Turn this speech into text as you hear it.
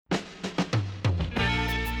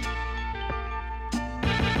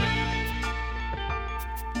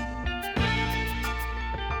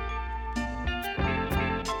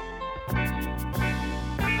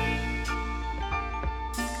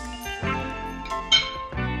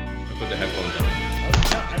the headphones on. Oh,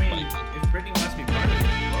 no, I mean, if Brittany wants to be part of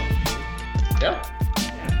it, Yeah.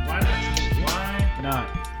 why not? Why not?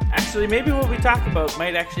 Actually, maybe what we talk about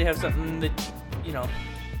might actually have something that, you know.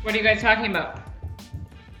 What are you guys talking about?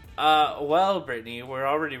 Well, Brittany, we're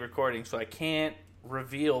already recording, so I can't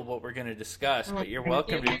reveal what we're going to discuss, but you're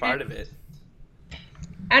welcome to be part of it.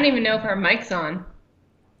 I don't even know if our mic's on.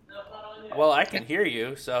 Well, I can hear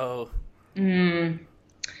you, so... I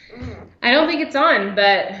don't think it's on,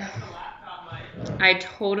 but I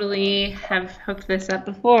totally have hooked this up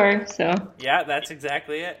before, so... Yeah, that's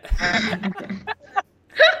exactly it.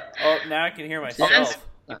 Oh, now I can hear myself.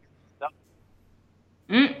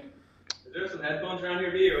 Mm. Is there some headphones around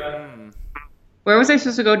here, V, or what? Where was I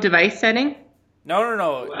supposed to go? Device setting?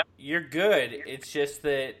 No. You're good. It's just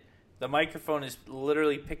that the microphone is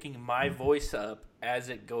literally picking my voice up as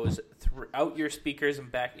it goes throughout your speakers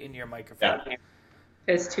and back into your microphone. Yeah.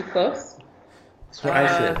 It's too close? That's what I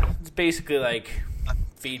said. It's basically like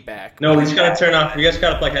feedback. No, we just gotta turn off. You guys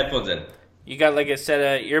gotta plug headphones in. You got like a set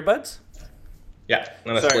of earbuds? Yeah,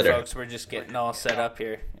 on a Sorry, splitter. folks. We're just getting all set up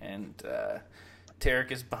here. And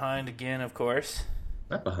Tarek is behind again, of course.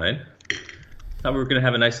 Not behind. Thought we were gonna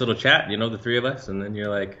have a nice little chat, you know, the three of us, and then you're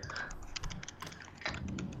like,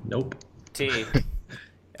 nope. T.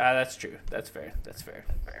 That's true. That's fair.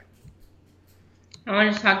 I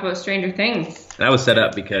wanted to talk about Stranger Things. That was set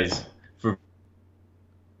up because for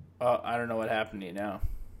Oh, I don't know what happened to you now.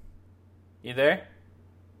 You there?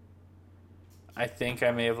 I think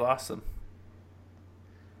I may have lost them.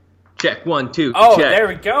 check 1, 2. Oh, check. there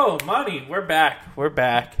we go. Money. We're back.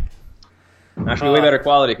 Actually, way better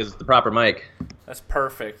quality because it's the proper mic. That's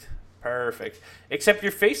perfect. Except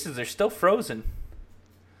your faces are still frozen.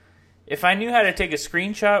 If I knew how to take a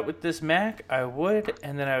screenshot with this Mac, I would,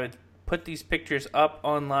 and then I would put these pictures up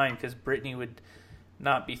online because Brittany would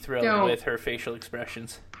not be thrilled with her facial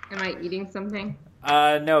expressions. Am I eating something?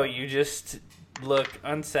 No, you just look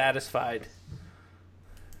unsatisfied.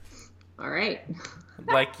 All right.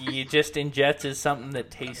 Like you just ingested something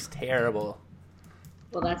that tastes terrible.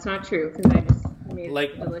 Well, that's not true because I just made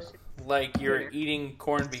Like- delicious. Like you're dinner. eating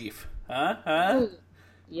corned beef. Huh? Ooh,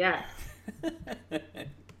 yes.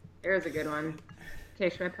 There's a good one. Okay,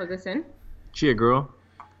 should I plug this in? Chia, girl.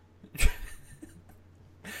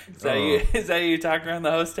 Is that you talking around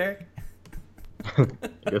the host, Eric? I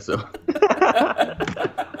guess so.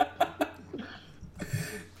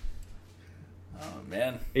 Oh,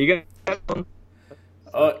 man. You guys,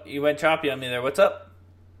 Oh, you went choppy on me there. What's up?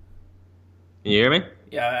 can you hear me?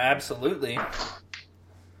 Yeah, absolutely.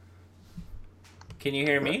 Can you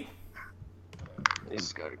hear me?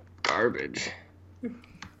 This got garbage.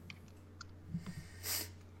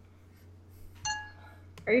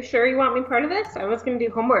 Are you sure you want me part of this? I was going to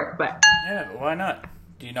do homework, but Yeah, why not?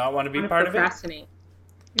 Do you not want to I be want to part of it? procrastinate.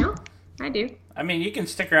 No, I do. I mean, you can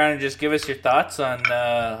stick around and just give us your thoughts on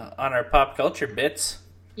our pop culture bits.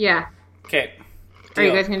 Yeah. Okay. Are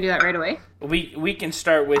you guys going to do that right away? We can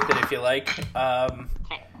start with it if you like.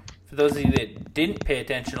 For those of you that didn't pay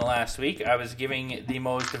attention to last week, I was giving the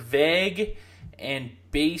most vague and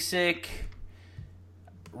basic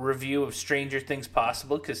review of Stranger Things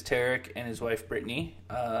possible because Tarek and his wife Brittany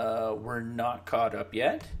were not caught up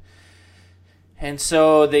yet. And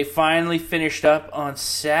so they finally finished up on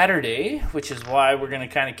Saturday, which is why we're going to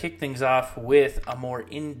kind of kick things off with a more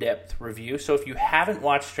in-depth review. So if you haven't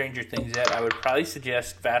watched Stranger Things yet, I would probably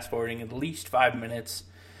suggest fast-forwarding at least 5 minutes.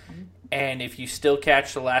 And if you still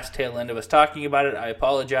catch the last tail end of us talking about it, I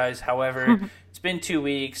apologize. However, it's been 2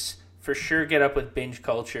 weeks. For sure get up with binge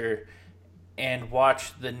culture and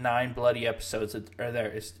watch the 9 bloody episodes that are there.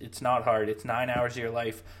 It's not hard. It's 9 hours of your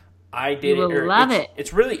life. I did You it. will love it.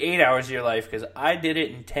 It's really 8 hours of your life because I did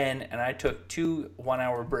it in 10 and I took 2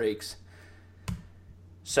 1-hour breaks.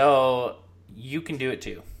 So you can do it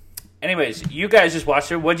too. Anyways, you guys just watched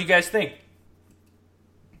it. What'd you guys think?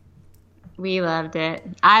 We loved it.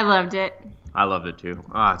 I loved it. I loved it too.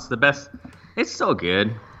 It's the best. It's so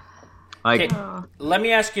good. Like, Okay, let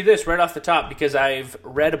me ask you this right off the top because I've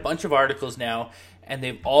read a bunch of articles now and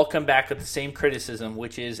they've all come back with the same criticism,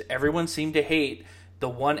 which is everyone seemed to hate the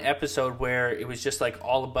one episode where it was just like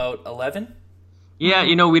all about 11. yeah,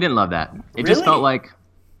 we didn't love that. It just Really? felt like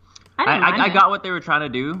I I got what they were trying to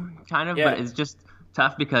do, kind of, Yeah. but it's just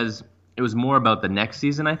tough because it was more about the next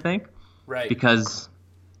season, I think. Right. Because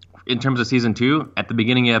in terms of season 2, at the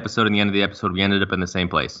beginning of the episode and the end of the episode, we ended up in the same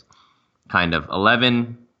place. Kind of.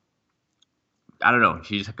 11, I don't know.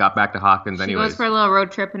 She just got back to Hawkins She anyways. goes for a little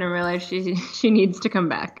road trip and realizes she needs to come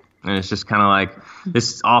back. And it's just kind of like,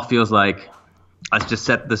 this all feels like, let's just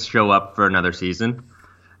set this show up for another season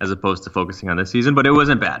as opposed to focusing on this season. But it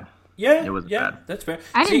wasn't bad. Yeah, It wasn't yeah, bad. that's fair.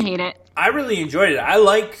 I didn't hate it. I really enjoyed it.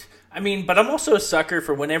 But I'm also a sucker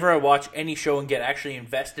for whenever I watch any show and get actually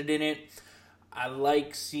invested in it. I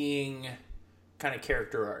like seeing kind of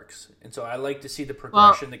character arcs, and so I like to see the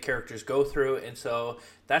progression the characters go through, and so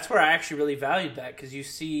that's where I actually really valued that, because you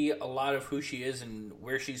see a lot of who she is and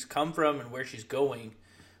where she's come from and where she's going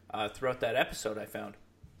throughout that episode, I found.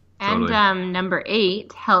 And Totally. number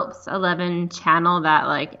 8 helps 11 channel that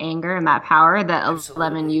like anger and that power that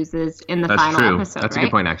 11 uses in the That's final true. episode. That's a right?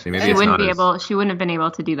 good point, actually. Maybe She it's wouldn't not be as... able. She wouldn't have been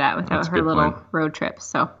able to do that without That's a her good little point. road trip.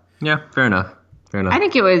 So Yeah, fair enough.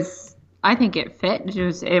 I think it fit.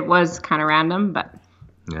 It was kind of random, but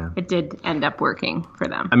Yeah. it did end up working for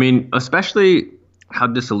them. I mean, especially how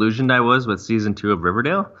disillusioned I was with season 2 of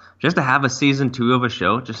Riverdale. Just to have a season 2 of a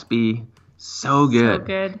show just be so good. So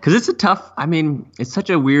good. Because it's such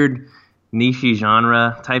a weird niche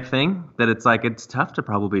genre type thing that it's tough to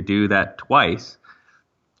probably do that twice.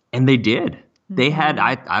 And they did. They had,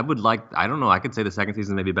 I don't know, I could say the second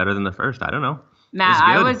season may be better than the first. I don't know. Matt, It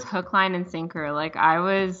I was was hook, line, and sinker. Like I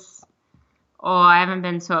haven't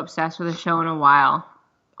been so obsessed with a show in a while.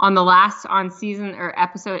 On season or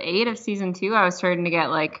episode 8 of season 2, I was starting to get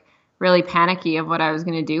like really panicky of what I was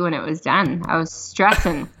going to do when it was done. I was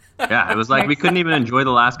stressing. Yeah, it was like we couldn't even enjoy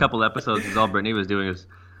the last couple episodes because all Brittany was doing was,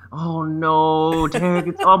 oh no, Tarek,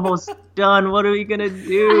 it's almost done. What are we gonna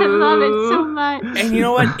do? I love it so much. And you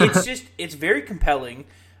know what? It's very compelling.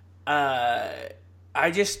 I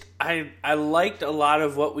liked a lot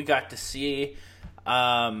of what we got to see.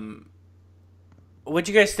 What'd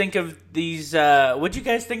you guys think of these? What'd you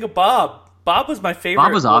guys think of Bob? Bob was my favorite.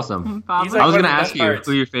 Bob was awesome. Bob He's was- like I was one gonna of the ask best you parts.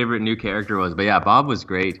 who your favorite new character was, but yeah, Bob was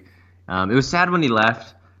great. It was sad when he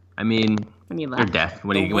left. I mean, when he or left. death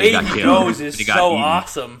when The he way got he killed. goes when is he got so eaten.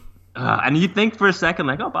 awesome. And you think for a second,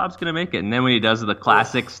 like, oh, Bob's going to make it. And then when he does the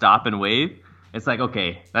classic stop and wave, it's like,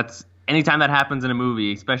 okay, that's anytime that happens in a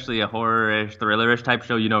movie, especially a horror-ish, thriller-ish type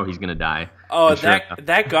show, you know he's going to die. Oh, And sure enough.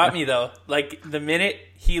 that got me though. Like the minute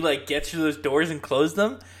he like gets through those doors and closed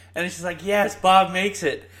them, and it's just like, yes, Bob makes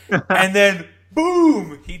it. And then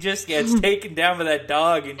boom, he just gets taken down by that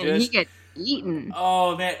dog and And he just gets eaten.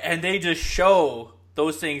 oh man, and they just show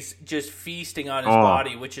those things just feasting on his Oh,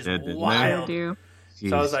 body, which is they did. wild. Do.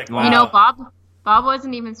 So I was like, Jeez. wow. You know, Bob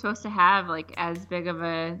wasn't even supposed to have like as big of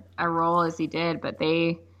a role as he did, but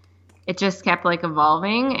it just kept like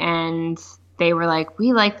evolving, and they were like,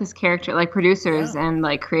 we like this character, like producers and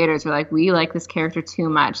like creators were like, we like this character too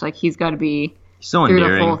much, like he's got to be He's so through the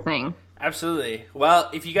endearing. whole thing. Absolutely. Well,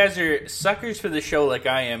 if you guys are suckers for the show like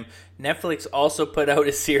I am, Netflix also put out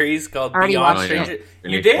a series called Already Beyond watched Stranger. it.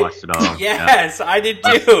 And You he did? watched it all. Yes, I did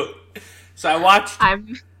too. So I watched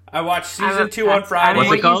I'm season 2 on obsessed. Friday. What's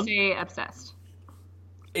What it called? You say obsessed.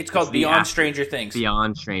 It's called the Beyond app. Stranger Things.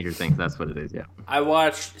 Beyond Stranger Things, that's what it is, yeah. I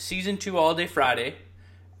watched season 2 all day Friday,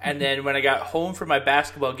 and then when I got home from my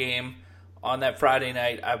basketball game on that Friday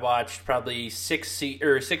night, I watched probably 6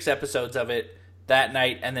 episodes of it that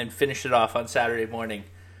night, and then finished it off on Saturday morning.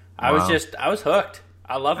 I was hooked.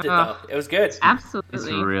 I loved it though. It was good. Absolutely. It's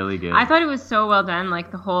really good. I thought it was so well done. Like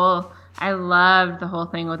I loved the whole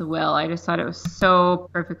thing with Will. I just thought it was so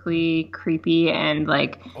perfectly creepy and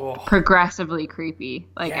like Oh. progressively creepy.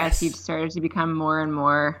 Like Yes. as he started to become more and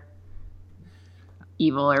more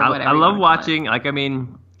evil or I whatever. love you wanna call watching,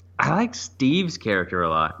 I like Steve's character a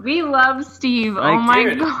lot. it. We love Steve. Like, Oh my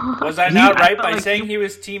Dude, god. was I not I right felt by like saying he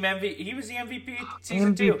was team MVP? He was the MVP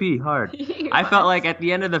season 2. MVP, hard. He I felt was. like at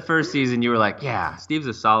the end of the first season, you were like, yeah, Steve's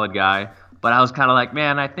a solid guy. But I was kind of like,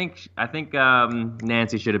 man, I think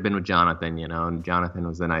Nancy should have been with Jonathan, you know, and Jonathan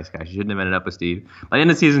was the nice guy. She shouldn't have ended up with Steve. By the end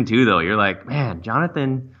of season 2, though, you're like, man,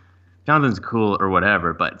 Jonathan's cool or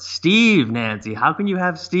whatever. But Steve, Nancy, how can you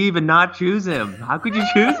have Steve and not choose him? How could you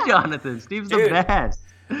choose Jonathan? Steve's the Dude. best.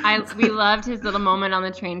 We loved his little moment on the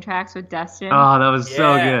train tracks with Dustin. Oh, that was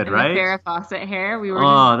so Yeah. good, and right? the Farrah Fawcett hair. We were Oh,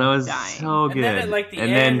 just that was dying. so And good. then at like the And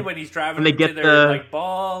end then when he's driving when they them to get their the- like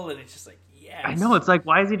ball, and it's just like, yes. I know, it's like,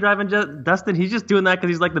 why is he driving Dustin? He's just doing that because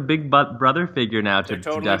he's like the big brother figure now to They're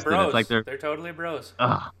totally Dustin. bros. It's like They're totally bros.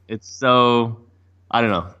 it's so, I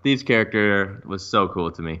don't know. Steve's character was so cool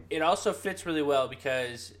to me. It also fits really well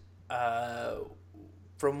because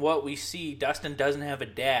from what we see, Dustin doesn't have a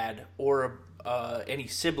dad or any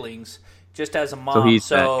siblings, just has a mom. So he's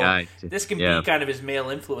that guy. This can Yeah. be kind of his male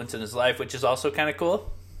influence in his life, which is also kind of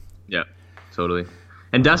cool. Yeah, totally.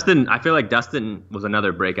 And Dustin, I feel like Dustin was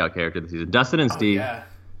another breakout character this season. Dustin and Steve, Yeah.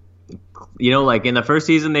 you know, like in the first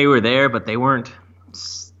season they were there, but they weren't,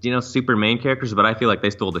 you know, super main characters. But I feel like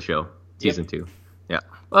they stole the show. Season 2. Yeah.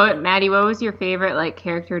 Well, Maddie, what was your favorite like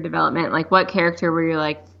character development? Like, what character were you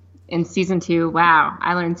like in season 2? Wow,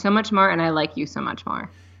 I learned so much more, and I like you so much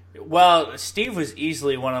more. Well, Steve was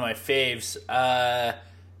easily one of my faves.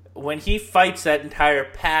 When he fights that entire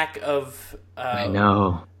pack of I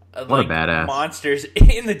know. What like a badass. monsters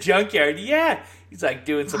in the junkyard, yeah, he's like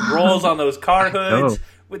doing some rolls on those car hoods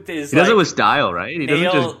with his. He does it with style, right? He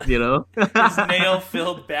doesn't just, his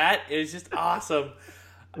nail-filled bat. It was just awesome.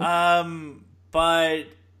 But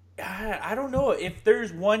I don't know if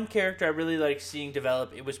there's one character I really like seeing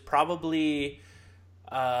develop. It was probably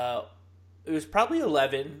 11.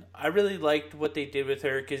 I really liked what they did with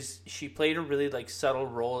her because she played a really like subtle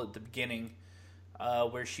role at the beginning,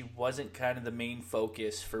 where she wasn't kind of the main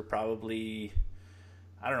focus for probably,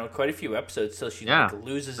 I don't know, quite a few episodes till she like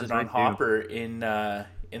loses it on Hopper in the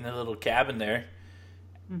little cabin there,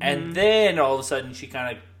 and then all of a sudden she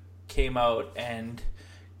kind of came out and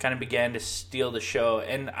kind of began to steal the show.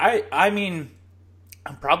 And I mean,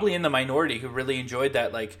 I'm probably in the minority who really enjoyed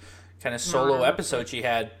that like kind of solo episode she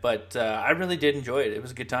had, but I really did enjoy it. It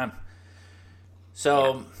was a good time.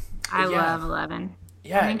 So I love 11.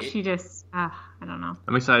 Yeah, I think she just I don't know.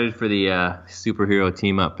 I'm excited for the superhero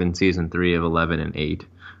team up in season 3 of 11 and 8.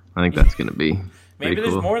 I think that's going to be maybe pretty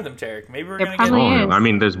there's cool. more of them, Tarek. Maybe we're There going to get probably more. is. I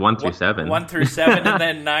mean, there's 1 through 7. 1 through 7, and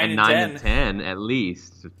then 9 and 10. and 10 at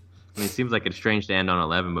least. I mean, it seems like it's strange to end on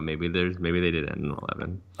 11, but maybe they did end on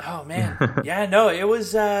 11. Oh man, yeah, no, it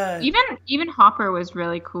was Even Hopper was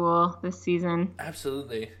really cool this season.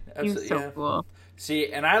 absolutely, He was so cool.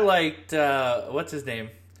 See, and I liked what's his name?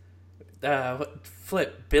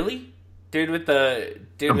 Flip Billy, dude with the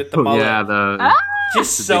mullet. Yeah,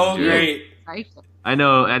 just the so big dude. great. I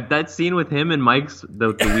know. At that scene with him and Mike's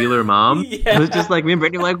the Wheeler mom, Yeah. it was just like me and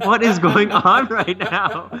Brittany were like, what is going on right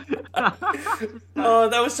now? Oh,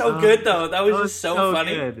 that was so good though. That was just so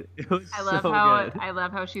funny. Good. It was I love so how good. I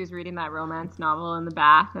love how she was reading that romance novel in the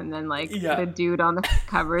bath, and then like Yeah. the dude on the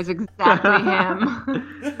cover is exactly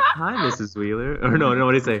him. Hi, Mrs. Wheeler. Or no,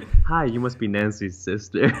 what did he say? Hi, you must be Nancy's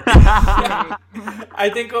sister.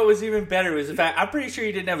 I think what was even better was the fact I'm pretty sure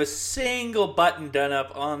he didn't have a single button done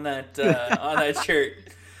up on that shirt.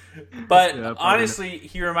 But Yeah, probably honestly,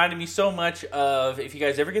 he reminded me so much of, if you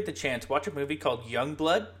guys ever get the chance, watch a movie called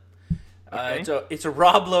Youngblood. Okay. It's a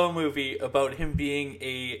Rob Lowe movie about him being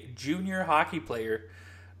a junior hockey player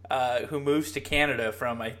who moves to Canada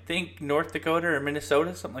from, I think, North Dakota or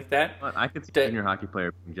Minnesota, something like that. But I could see a junior hockey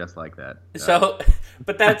player being just like that. So,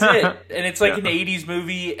 but that's it. And it's like Yeah. an 80s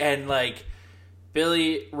movie, and like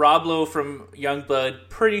Rob Lowe from Youngblood,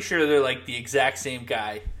 pretty sure they're like the exact same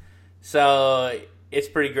guy. So it's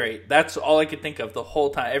pretty great. That's all I could think of the whole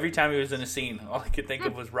time. Every time he was in a scene, all I could think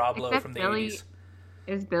of was Rob Lowe Except from the Billy. 80s.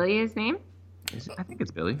 Is Billy his name? I think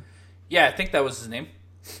it's Billy. Yeah, I think that was his name.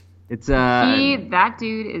 It's That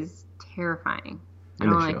dude is terrifying. I in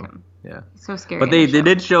the don't like show. him. Yeah. He's so scary. But in they the show.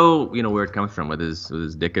 did show, where it comes from with his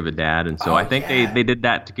dick of a dad, and so Oh, I think yeah. they did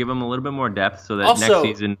that to give him a little bit more depth, so that Also-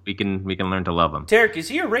 next season we can learn to love him. Tarek, is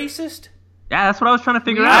he a racist? Yeah, that's what I was trying to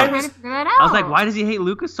figure We were out. trying to figure that I was out. like, why does he hate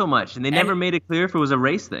Lucas so much? And they never made it clear if it was a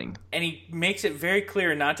race thing. And he makes it very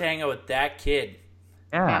clear not to hang out with that kid.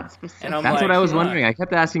 Yeah. That's specific. And I'm That's like, what I was come on. wondering. I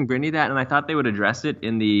kept asking Brittany that, and I thought they would address it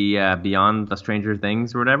in the Beyond the Stranger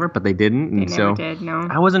Things or whatever, but they didn't. They And never so did. No.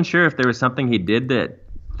 I wasn't sure if there was something he did that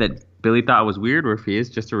Billy thought was weird, or if he is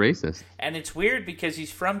just a racist. And it's weird because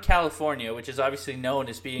he's from California, which is obviously known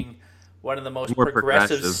as being one of the most More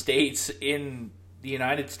progressive progressive. states in the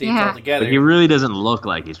United States Yeah. altogether. But he really doesn't look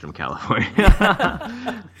like he's from California.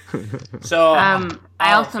 So I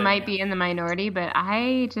I'll also say, might be in the minority, but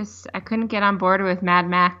I couldn't get on board with Mad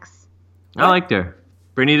Max. I liked her.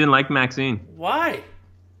 Brittany didn't like Maxine. Why?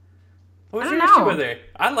 What was I your don't issue know. with her?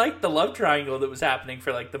 I liked the love triangle that was happening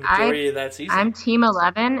for like the majority of that season. I'm Team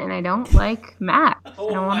 11, and I don't like Matt. I Oh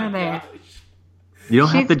don't want my her there. gosh. You don't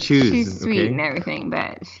have to choose. She's sweet okay? and everything,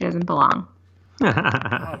 but she doesn't belong.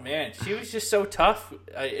 Oh man, she was just so tough.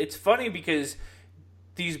 It's funny because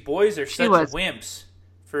these boys are such was. wimps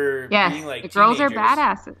for Yes, being like the girls are teenagers.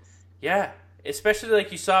 badasses. Yeah, especially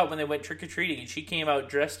like you saw it when they went trick or treating, and she came out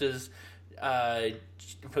dressed as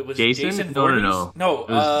was it Jason? No. Voorhees? It No,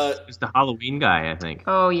 was the Halloween guy, I think.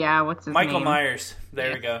 Oh yeah, what's his Michael name? Myers. There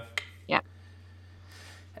Yeah. we go. Yeah.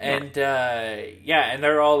 And and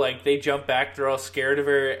they're all like, they jump back, they're all scared of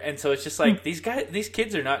her, and so it's just like these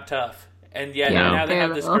kids are not tough, and yet Yeah, now they they're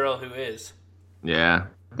have this little. girl who is. Yeah.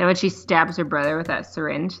 Then when she stabs her brother with that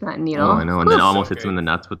syringe, that needle. Oh, I know. And then so almost hits good. him in the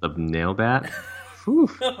nuts with the nail bat.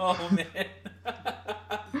 Oh man.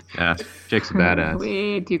 Yeah, chick's a badass.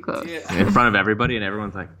 Way too close. Yeah. In front of everybody, and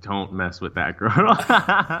everyone's like, don't mess with that girl.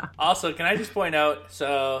 Also, can I just point out,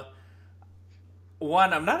 so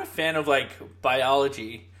one, I'm not a fan of like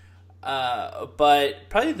biology. But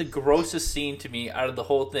probably the grossest scene to me out of the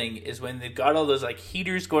whole thing is when they've got all those like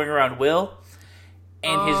heaters going around Will,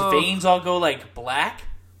 and his veins all go like black.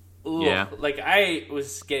 Ugh. Yeah. Like I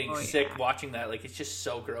was getting sick watching that. Like it's just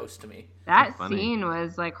so gross to me. That scene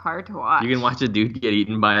was like hard to watch. You can watch a dude get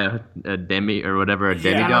eaten by a demi or whatever, a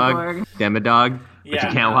demidog, but you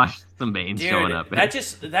can't watch some veins showing up.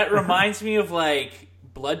 That reminds me of like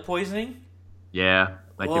blood poisoning. Yeah,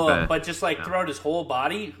 like but just like throughout his whole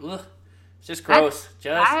body. Ugh. It's just gross.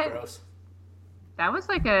 Gross. That was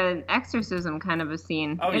like an exorcism kind of a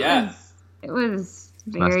scene. Oh it was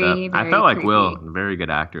very, very I felt like creepy. Will, a very good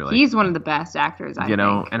actor. Like, he's one of the best actors, I think.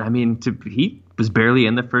 And I mean, he was barely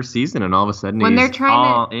in the first season, and all of a sudden when he's they're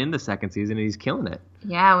trying in the second season, and he's killing it.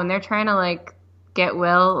 Yeah, when they're trying to like get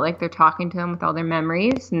Will, like they're talking to him with all their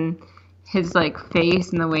memories, and his like face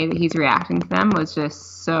and the way that he's reacting to them was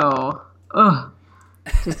just so,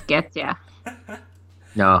 just gets ya.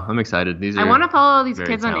 No, I'm excited. I want to follow all these very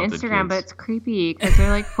kids on talented Instagram, kids. but it's creepy because they're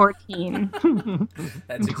like 14.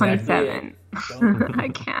 That's I'm 27. I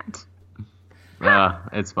can't.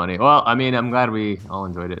 It's funny. Well, I mean, I'm glad we all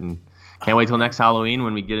enjoyed it, and can't wait till next Halloween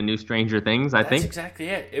when we get a new Stranger Things. I think that's exactly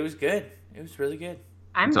it. It was good. It was really good.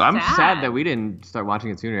 I'm sad that we didn't start watching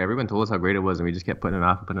it sooner. Everyone told us how great it was, and we just kept putting it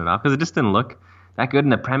off because it just didn't look that good.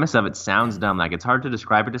 And the premise of it sounds dumb. Like it's hard to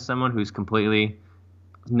describe it to someone who's completely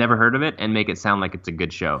never heard of it and make it sound like it's a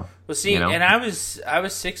good show. Well, see, and I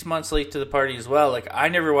was 6 months late to the party as well. Like I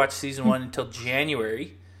never watched season 1 until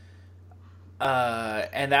January,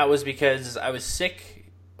 and that was because I was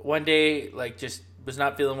sick one day. Like just was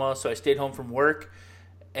not feeling well, so I stayed home from work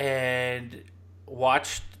and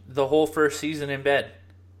watched the whole first season in bed.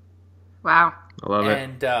 Wow. I love it.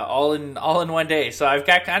 And all in one day. So I've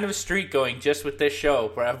got kind of a streak going just with this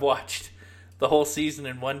show where I've watched the whole season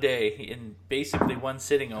in one day, in basically one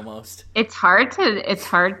sitting almost. It's hard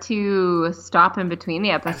to stop in between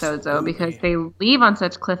the episodes though, because they leave on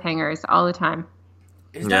such cliffhangers all the time.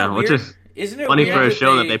 Isn't that weird? Which is Isn't it funny weird for a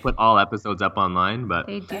show that they they put all episodes up online, but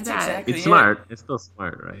They do That's that. exactly it's it. smart. It's still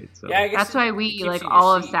smart, right? So Yeah, I guess That's why it we keeps like you in your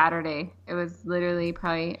all of seat. Saturday. It was literally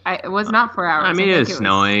probably. It was not 4 hours. I mean, think it was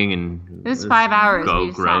snowing and It was 5 hours. Go We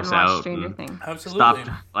just sat gross and watched out Stranger and Things. Absolutely. stopped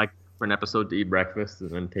like for an episode to eat breakfast, and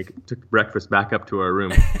then took breakfast back up to our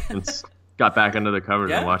room and got back under the covers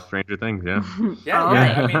Yeah. and watched Stranger Things. Yeah, Yeah, Oh,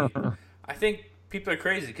 yeah. okay. I mean, I think people are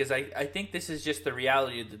crazy because I think this is just the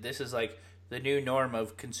reality that this is like the new norm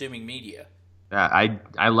of consuming media. yeah.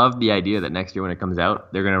 I love the idea that next year when it comes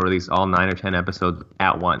out, they're gonna release all 9 or 10 episodes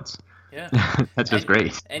at once. Yeah. That's just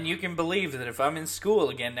great. And you can believe that if I'm in school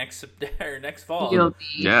again next fall, You'll be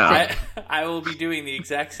Yeah. sick. I will be doing the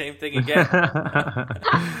exact same thing again.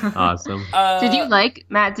 Awesome. Did you like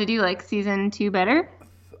Matt? Did you like season 2 better?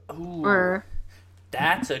 Ooh, Or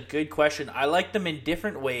that's a good question. I like them in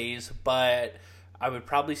different ways, but I would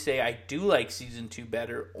probably say I do like season 2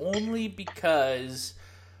 better only because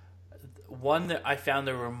one, that I found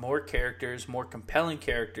there were more characters, more compelling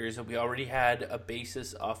characters, and we already had a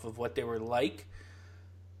basis off of what they were like.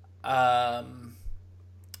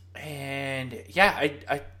 And yeah,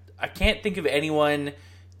 I can't think of anyone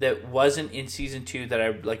that wasn't in season 2 that I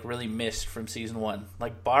like really missed from season 1.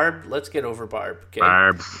 Like Barb, let's get over Barb. Okay?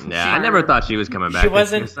 Barb. Yeah, I never thought she was coming back. She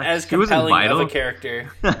wasn't It's like- as she wasn't compelling of vital. a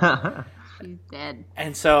character. she's dead.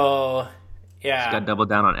 And so, yeah. Got doubled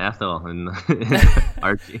down on Ethel and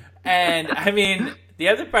Archie. And I mean, the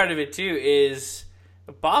other part of it too is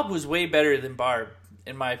Bob was way better than Barb,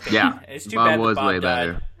 in my opinion. Yeah, It's too Bob bad was that Bob way died.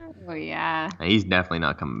 better. Oh yeah. He's definitely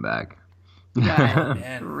not coming back.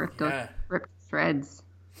 And, Ripped yeah. shreds.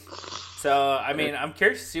 So, I mean, I'm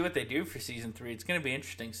curious to see what they do for season 3. It's going to be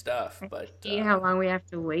interesting stuff. But See how long we have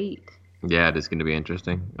to wait. Yeah, it is going to be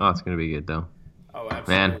interesting. Oh, it's going to be good though. oh,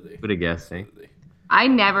 Man, absolutely. would have guessed, eh? Absolutely. I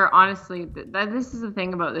never, honestly, this is the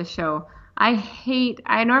thing about this show.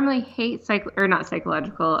 I normally hate not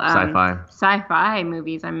psychological, sci-fi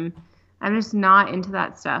movies. I'm just not into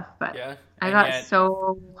that stuff, but Yeah. I and got yet-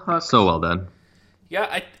 so hooked. So well done.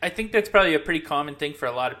 Yeah, I think that's probably a pretty common thing for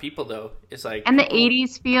a lot of people, though. Is like, And the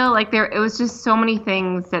 80s feel like it was just so many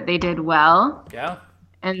things that they did well yeah,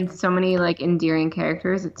 and so many like endearing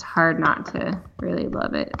characters. It's hard not to really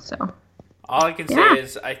love it. So all I can Yeah. say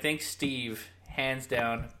is I think Steve, hands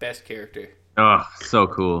down, best character. Oh, so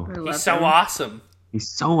cool. I love He's so him. awesome. He's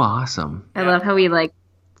so awesome. I love how he like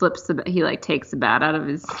takes the bat out of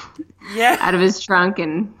his Yeah, trunk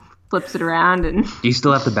and flips it around and Do you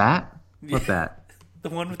still have the bat? What bat? the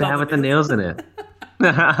one with The all hat with the nails. nails in it.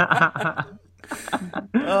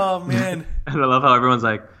 Oh man. And I love how everyone's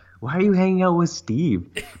like, why are you hanging out with Steve?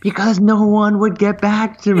 Because no one would get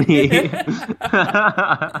back to me.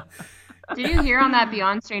 Did you hear on that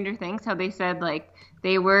Beyond Stranger Things how they said like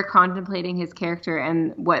they were contemplating his character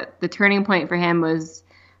and what the turning point for him was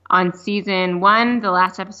on season 1, the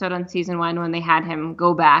last episode on season 1 when they had him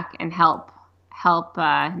go back and help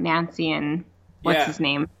Nancy and what's his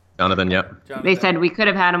name? Jonathan, yep. They said we could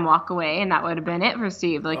have had him walk away and that would have been it for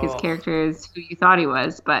Steve. Like his character is who you thought he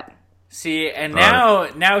was, but see, and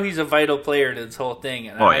now he's a vital player to this whole thing.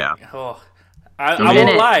 And I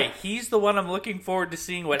won't lie, he's the one I'm looking forward to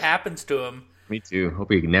seeing what happens to him. Me too.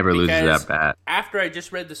 Hope he never loses that bat. After I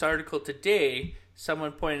just read this article today,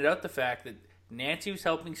 someone pointed out the fact that Nancy was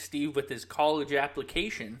helping Steve with his college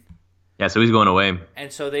application. Yeah, so he's going away.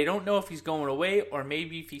 And so they don't know if he's going away or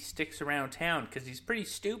maybe if he sticks around town because he's pretty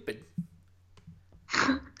stupid.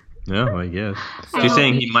 Yeah, I guess. So you're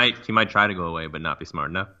saying he might try to go away but not be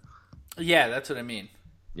smart enough? Yeah, that's what I mean.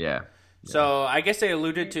 Yeah. So I guess they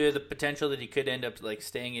alluded to the potential that he could end up like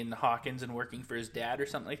staying in Hawkins and working for his dad or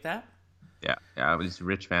something like that. Yeah, it's a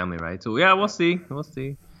rich family, right? So yeah, we'll see.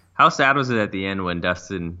 How sad was it at the end when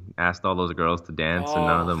Dustin asked all those girls to dance and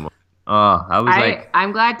none of them?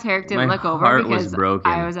 I'm glad Tarek didn't look over because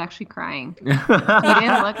I was actually crying. He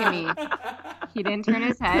didn't look at me. He didn't turn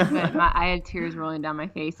his head, but I had tears rolling down my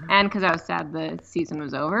face, and because I was sad the season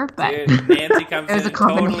was over. But dude, Nancy comes in,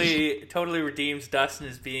 totally redeems Dustin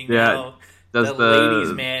as being the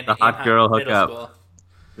ladies' man, the hot girl hookup. School.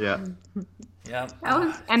 Yeah. Yeah.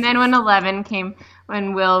 And then when 11 came,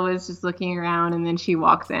 when Will was just looking around, and then she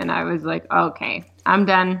walks in, I was like, okay, I'm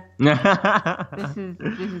done. This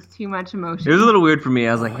is too much emotion. It was a little weird for me.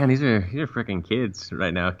 I was like, man, these are freaking kids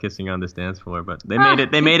right now kissing on this dance floor. But they made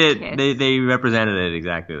it. They represented it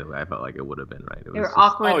exactly the way I felt like it would have been. Right. They were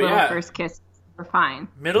awkward little first kiss. We're fine.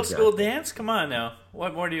 Middle school dance. Come on now.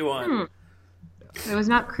 What more do you want? It was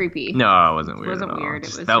not creepy. No, it wasn't weird. It wasn't at all. weird. It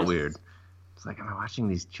just felt weird. It's like, am I watching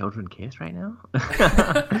these children kiss right now? All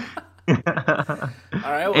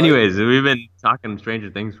right. Well, anyways, we've been talking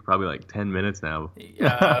Stranger Things for probably like 10 minutes now.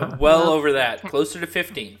 Well over that, closer to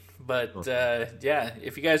 15. But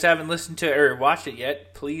if you guys haven't listened to or watched it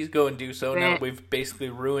yet, please go and do so. Now that we've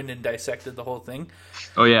basically ruined and dissected the whole thing.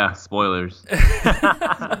 Oh yeah, spoilers.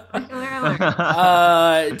 I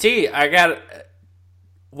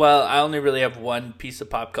only really have one piece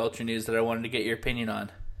of pop culture news that I wanted to get your opinion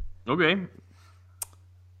on. Okay.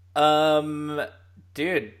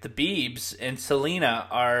 Dude, the Biebs and Selena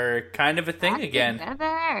are kind of a thing again. Huh?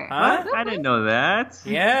 I didn't know that.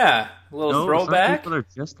 Yeah, a little throwback. Some people are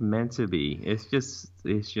just meant to be. It's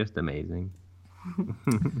just amazing.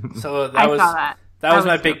 So that was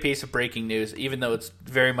my big piece of breaking news, even though it's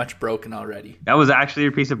very much broken already. That was actually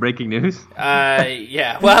your piece of breaking news?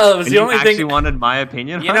 Yeah. Well, it was the only thing. You actually wanted my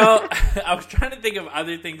opinion? You know, I was trying to think of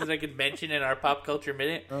other things that I could mention in our Pop Culture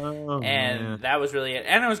Minute, that was really it.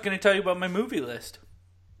 And I was going to tell you about my movie list.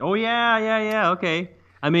 Oh, yeah, okay.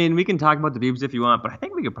 I mean, we can talk about the Biebs if you want, but I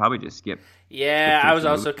think we could probably just skip. Yeah, I was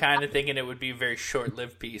also kind of thinking it would be a very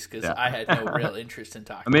short-lived piece because I had no real interest in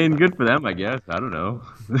talking. I mean, good for them, I guess. I don't know.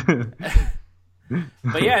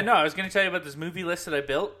 But yeah, no, I was going to tell you about this movie list that I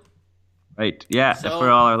built. Right, yeah. So, for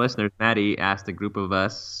all our listeners, Maddie asked a group of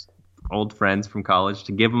us, old friends from college,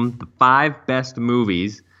 to give them the 5 best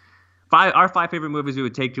movies. Our 5 favorite movies we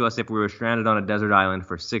would take to us if we were stranded on a desert island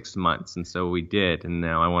for 6 months. And so we did. And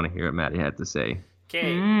now I want to hear what Maddie had to say.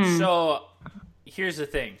 Okay, so here's the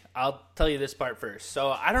thing. I'll tell you this part first. So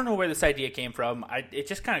I don't know where this idea came from. It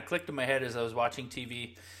just kind of clicked in my head as I was watching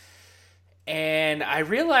TV. And I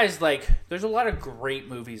realized, like, there's a lot of great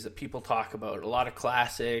movies that people talk about. A lot of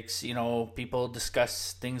classics. You know, people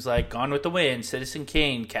discuss things like Gone with the Wind, Citizen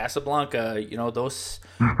Kane, Casablanca. You know, those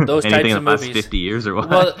types of movies. Anything in the last 50 years or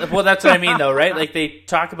what? Well, that's what I mean, though, right? Like, they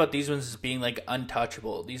talk about these ones as being, like,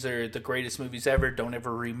 untouchable. These are the greatest movies ever. Don't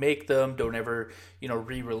ever remake them. Don't ever,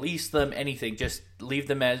 re-release them. Anything. Just leave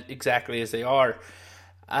them as exactly as they are.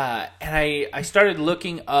 And I started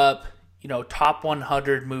looking up top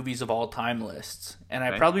 100 movies of all time lists. And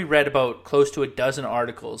I probably read about close to a dozen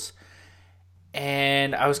articles.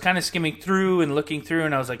 And I was kind of skimming through and looking through,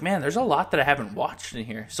 and I was like, man, there's a lot that I haven't watched in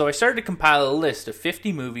here. So I started to compile a list of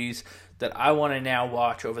 50 movies that I want to now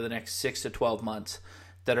watch over the next 6 to 12 months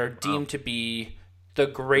that are deemed to be the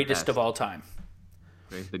greatest of all time.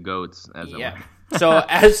 The GOATs, as it were. So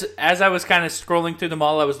as I was kind of scrolling through them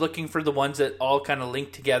all, I was looking for the ones that all kind of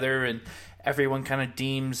link together and everyone kind of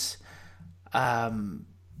deems Give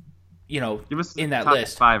us in that top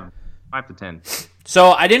list. 5 to 10.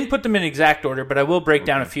 So I didn't put them in exact order, but I will break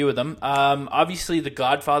down a few of them. Obviously, The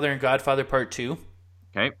Godfather and Godfather Part 2.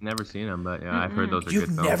 Okay, never seen them, but yeah, I've heard those are good.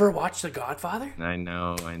 You've never watched The Godfather? I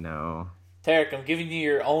know. Tarek, I'm giving you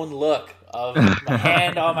your own look of my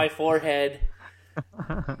hand on my forehead.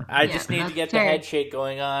 I just need to get the fair. head shake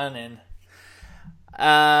going on.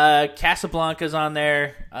 And Casablanca's on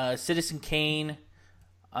there. Citizen Kane.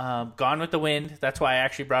 Gone with the Wind. That's why I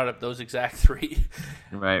actually brought up those exact three.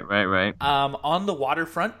 Right. On the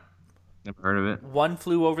Waterfront. Never heard of it. One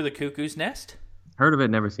Flew Over the Cuckoo's Nest. Heard of it,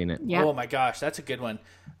 never seen it. Yeah. Oh my gosh, that's a good one.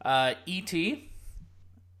 E.T.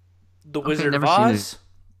 The Wizard of never seen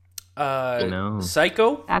Oz. No.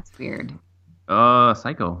 Psycho. That's weird.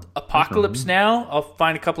 Psycho. Apocalypse Now. I'll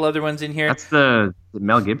find a couple other ones in here. That's the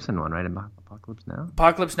Mel Gibson one, right? Apocalypse Now?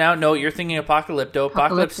 Apocalypse Now. No, you're thinking Apocalypto.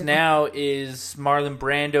 Apocalypse Apocalypto. Now is Marlon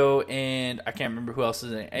Brando and I can't remember who else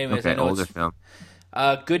is in it. Anyways, I Okay, know older it's film.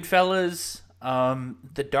 Goodfellas,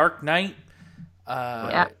 The Dark Knight,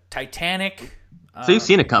 Yeah. Titanic. So you've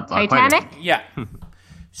seen a couple. quite a- Titanic? Yeah.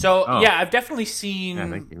 So Oh. yeah, I've definitely seen Yeah,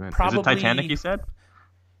 thank you, man. probably Is it Titanic, you said?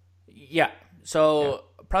 Yeah. So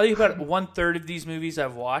probably about 1/3 of these movies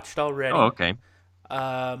I've watched already. Oh, okay.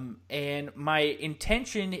 And my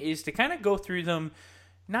intention is to kind of go through them,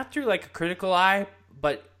 not through like a critical eye,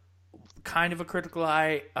 but kind of a critical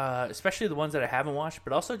eye, especially the ones that I haven't watched,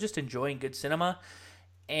 but also just enjoying good cinema.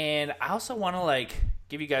 And I also want to like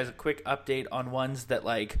give you guys a quick update on ones that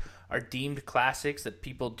like are deemed classics that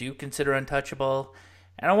people do consider untouchable.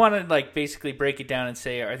 And I want to like basically break it down and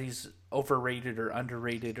say, are these overrated or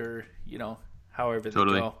underrated or, you know, however they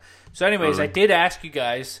Totally. go. So anyways, I did ask you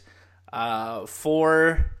guys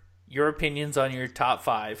for your opinions on your top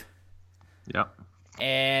 5. Yep.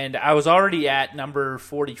 And I was already at number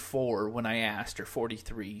 44 when I asked, or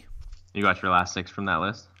 43. You got your last 6 from that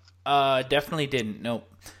list? Definitely didn't, nope.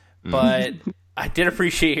 But I did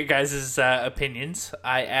appreciate your guys' opinions.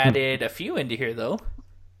 I added a few into here, though.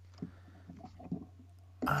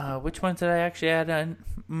 Which ones did I actually add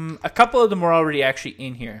on? A couple of them were already actually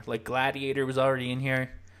in here. Like Gladiator was already in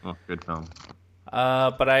here. Oh, good film.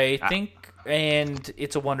 But I think, and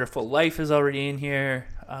It's a Wonderful Life is already in here.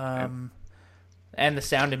 And The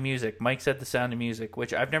Sound of Music. Mike said The Sound of Music,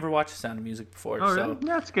 which I've never watched The Sound of Music before. Oh, so. really?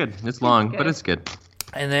 Yeah, it's good. It's long, good. but it's good.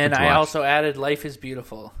 And then Good to I watch. also added Life is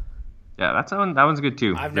Beautiful. Yeah, that one's good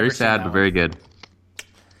too. I've Very never seen sad, that but one. very good.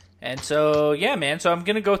 And so, yeah, man. So I'm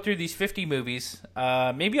going to go through these 50 movies.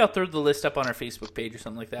 Maybe I'll throw the list up on our Facebook page or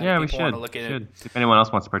something like that. Yeah, if we people should. want to look at it. If anyone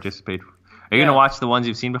else wants to participate. Are you Yeah. going to watch the ones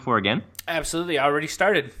you've seen before again? Absolutely. I already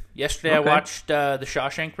started. Yesterday Okay. I watched The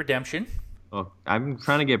Shawshank Redemption. Oh, I'm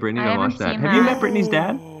trying to get Brittany I to watch haven't that. seen Have you that. met Brittany's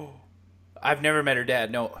dad? I've never met her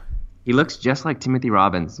dad, no. He looks just like Timothy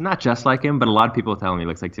Robbins. Not just like him, but a lot of people tell him he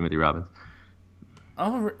looks like Timothy Robbins.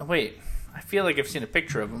 Oh, wait. I feel like I've seen a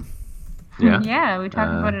picture of him. Yeah. Yeah, we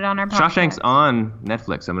talked about it on our podcast. Shawshank's on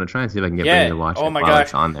Netflix. I'm going to try and see if I can get Yeah. Brittany to watch it Oh my while gosh.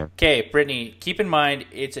 it's on there. Okay, Brittany, keep in mind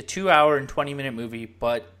it's a 2-hour and 20-minute movie,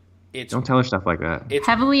 but it's Don't tell her stuff like that.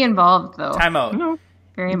 Heavily involved, though. time out. No,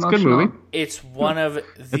 Very it's a emotional. good movie. It's one of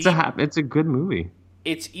It's the. it's a good movie.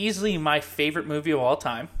 It's easily my favorite movie of all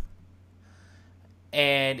time,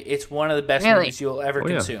 and it's one of the best Really? movies you'll ever Oh,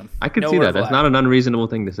 yeah. consume. I could No see word that. of That's lie. not an unreasonable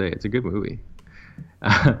thing to say. It's a good movie.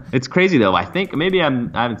 It's crazy though. I think maybe I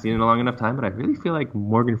haven't seen it in a long enough time, but I really feel like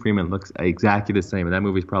Morgan Freeman looks exactly the same, and that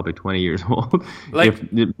movie's probably 20 years old. Like-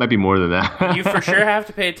 it might be more than that. You for sure have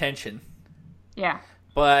to pay attention, Yeah,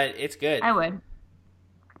 but it's good. I would.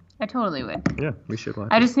 I totally would. Yeah, we should watch.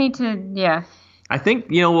 I just need to, yeah. I think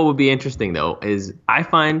what would be interesting though is I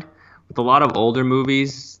find with a lot of older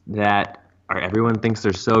movies that everyone thinks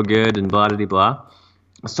they're so good and blah blah blah.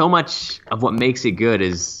 So much of what makes it good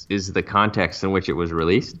is the context in which it was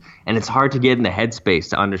released, and it's hard to get in the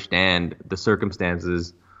headspace to understand the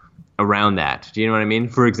circumstances around that. Do you know what I mean?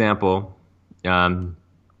 For example, the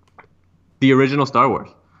original Star Wars.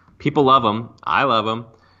 People love them. I love them.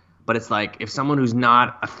 But it's like if someone who's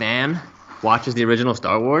not a fan watches the original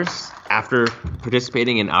Star Wars after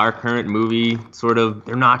participating in our current movie, sort of,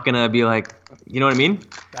 they're not going to be like, you know what I mean?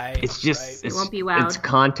 Right, It's just, right. it's, won't be wowed. it's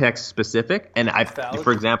context specific. And Valid.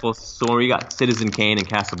 for example, so when we got Citizen Kane and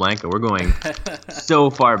Casablanca, we're going so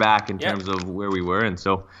far back in Yep. terms of where we were. And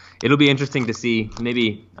so it'll be interesting to see,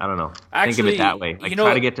 maybe, I don't know, think of Actually, it that way. Like you know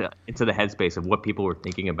try what- to get into the headspace of what people were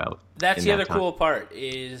thinking about. That's in the that other time. cool part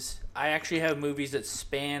is I actually have movies that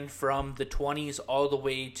span from the 20s all the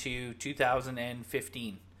way to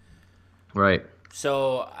 2015. Right.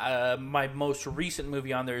 So my most recent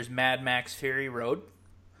movie on there is Mad Max Fury Road,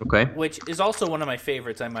 Okay. which is also one of my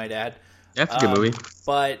favorites, I might add. That's a good movie.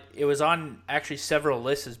 But it was on actually several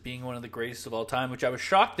lists as being one of the greatest of all time, which I was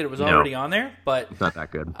shocked that it was No. already on there. But It's not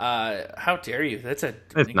that good. how dare you? That's an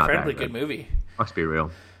not that incredibly good. good movie. Let's be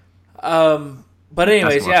real. But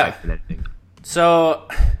anyways, That's more yeah. hype than anything. So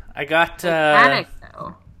I got Panic,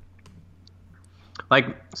 though.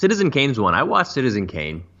 Like Citizen Kane's one. I watched Citizen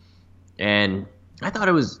Kane, and I thought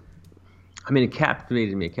it was. I mean, it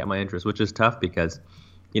captivated me. It kept my interest, which is tough because,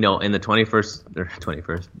 in the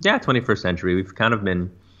 21st century, we've kind of been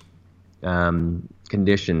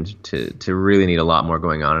conditioned to really need a lot more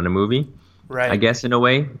going on in a movie. Right. I guess in a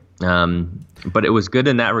way. But it was good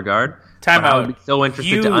in that regard. Time I out. would be so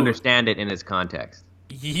interested to understand it in its context.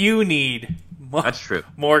 You need That's true.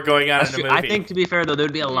 more going on That's in a true. movie. I think, to be fair, though,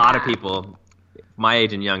 there'd be a lot of people my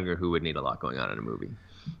age and younger who would need a lot going on in a movie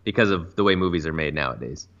because of the way movies are made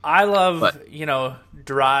nowadays. I love,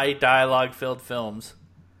 dry dialogue-filled films.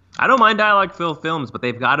 I don't mind dialogue-filled films, but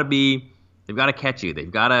they've got to catch you.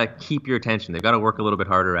 They've got to keep your attention. They've got to work a little bit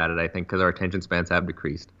harder at it, I think, because our attention spans have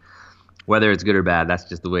decreased. Whether it's good or bad, that's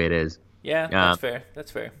just the way it is. Yeah, that's fair.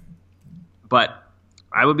 That's fair. But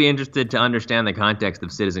I would be interested to understand the context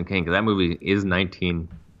of Citizen Kane, because that movie is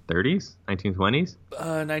 1930s, 1920s?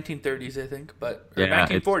 1930s, I think, or Yeah,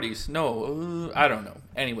 1940s. No, I don't know.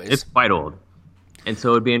 Anyways. It's quite old. And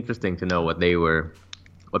so it'd be interesting to know what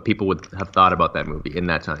people would have thought about that movie in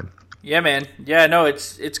that time. Yeah, man. Yeah, no,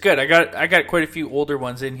 it's good. I got quite a few older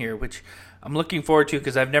ones in here, which I'm looking forward to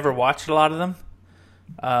because I've never watched a lot of them.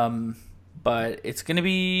 But it's gonna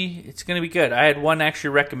be good. I had one actually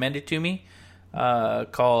recommended to me,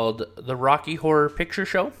 called The Rocky Horror Picture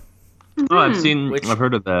Show. Oh, I've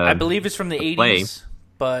heard of the. I believe it's from the 80s,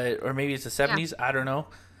 play. or maybe it's the 70s. Yeah. I don't know.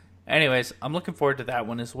 Anyways, I'm looking forward to that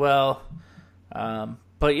one as well.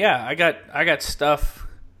 But yeah, I got stuff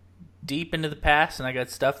deep into the past, and I got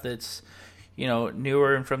stuff that's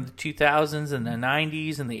newer and from the 2000s and the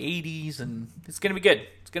 90s and the 80s, and it's gonna be good.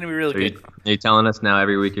 It's gonna be really good. Are you telling us now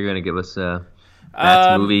every week you're gonna give us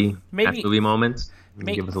Matt's movie moments?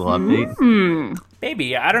 Give us a little update.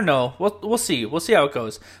 Maybe, I don't know. We'll see. We'll see how it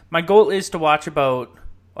goes. My goal is to watch about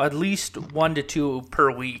at least 1 to 2 per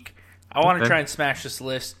week. I want to try and smash this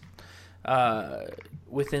list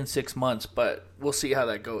within 6 months, but we'll see how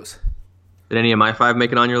that goes. Did any of my 5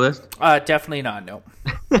 make it on your list? Definitely not. No.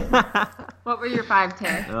 What were your 5,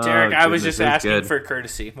 Tarek? Tarek, I was just asking for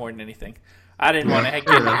courtesy more than anything. I didn't want to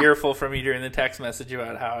get an earful from you during the text message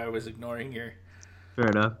about how I was ignoring your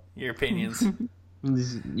opinions.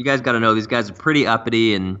 You guys got to know these guys are pretty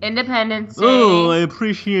uppity and Independence Day. Oh, I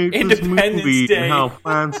appreciate Independence this movie Day. and how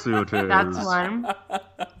fancy it is. That's one.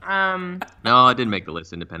 No, I didn't make the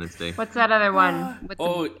list. Independence Day. What's that other one? With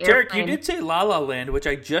Derek, you did say La La Land, which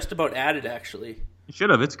I just about added actually. You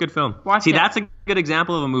should have. It's a good film. Watch it. That's a good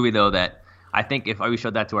example of a movie though that I think if we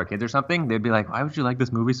showed that to our kids or something, they'd be like, "Why would you like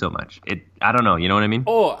this movie so much?" I don't know. You know what I mean?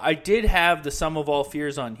 Oh, I did have The Sum of All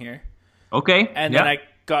Fears on here. Okay. And then I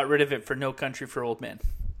got rid of it for No Country for Old Men.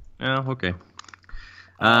 Oh, okay.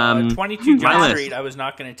 22 Jump Street, I was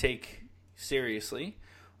not going to take seriously,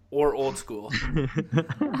 or Old School.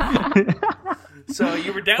 So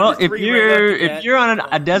you were down to 3. If you're on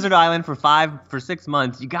a desert island for 6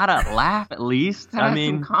 months, you gotta laugh at least. That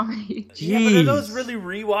some comedy. Yeah, but are those really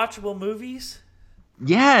rewatchable movies?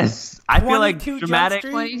 Yes, I feel like 22 dramatic.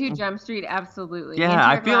 22 Jump Street, absolutely. Yeah,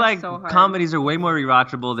 I feel like comedies are way more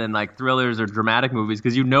rewatchable than like thrillers or dramatic movies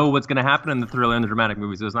because you know what's going to happen in the thriller and the dramatic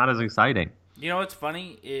movies, so it's not as exciting. You know what's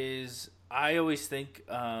funny is I always think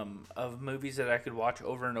of movies that I could watch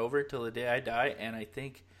over and over till the day I die, and I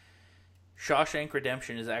think Shawshank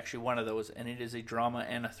Redemption is actually one of those, and it is a drama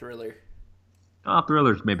and a thriller. Oh,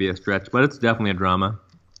 thriller's maybe a stretch, but it's definitely a drama.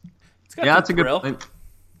 It's got that's thrill. a good.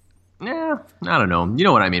 Yeah, I don't know. You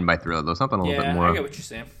know what I mean by thriller, though. Something a little bit more. I get what you're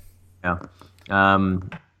saying. Yeah.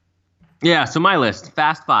 Yeah, so my list.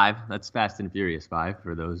 Fast 5. That's Fast and Furious 5,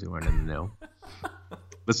 for those who aren't in the know.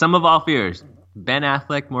 The Sum of All Fears. Ben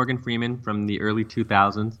Affleck, Morgan Freeman from the early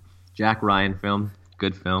 2000s. Jack Ryan film.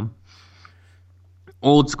 Good film.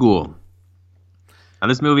 Old School. Now,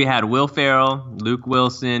 this movie had Will Ferrell, Luke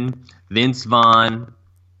Wilson, Vince Vaughn.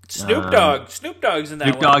 Snoop Dogg. Snoop Dogg's in that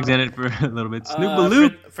one. Snoop Dogg's in it for a little bit.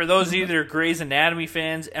 Snoop-a-loop. For those of you that are Grey's Anatomy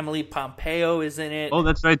fans, Emily Pompeo is in it. Oh,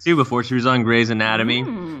 that's right, too, before she was on Grey's Anatomy.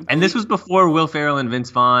 And this was before Will Ferrell and Vince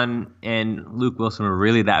Vaughn and Luke Wilson were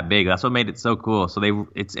really that big. That's what made it so cool. So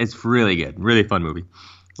it's really good. Really fun movie.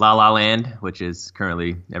 La La Land, which is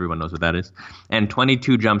currently, everyone knows what that is. And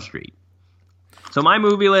 22 Jump Street. So my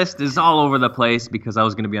movie list is all over the place because I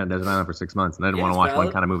was going to be on Desert Island for 6 months and I didn't want to watch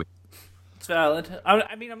one kind of movie. It's valid.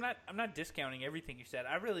 I mean, I'm not discounting everything you said.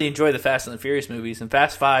 I really enjoy the Fast and the Furious movies, and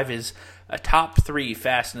Fast 5 is a top 3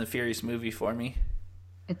 Fast and the Furious movie for me.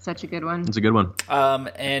 It's such a good one. It's a good one.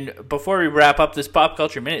 And before we wrap up this Pop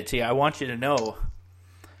Culture Minute, T, I want you to know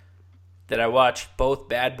that I watched both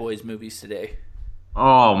Bad Boys movies today.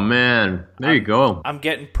 Oh, man. There you go. I'm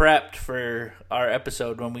getting prepped for our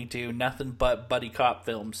episode when we do nothing but buddy cop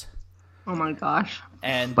films. Oh, my gosh.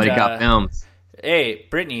 And Buddy cop films. Hey,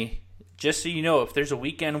 Brittany, just so you know, if there's a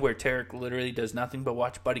weekend where Tarek literally does nothing but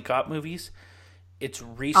watch buddy cop movies, it's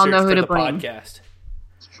research know who for to the blame. podcast.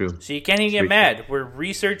 It's true. So you can't even get mad. We're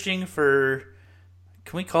researching for,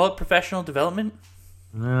 can we call it professional development?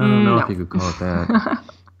 I don't know No. if you could call it that.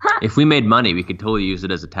 If we made money, we could totally use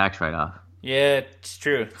it as a tax write-off. Yeah, it's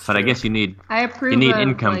true. It's But I true. guess you need I approve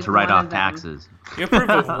income of, to write one off of them. taxes. You approve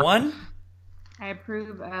of one? I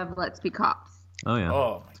approve of Let's Be Cops. Oh yeah.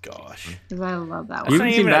 Oh my gosh. Because I love that you one. not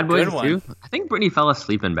haven't seen even a Bad Boys good one. too? I think Brittany fell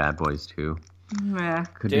asleep in Bad Boys too. Yeah.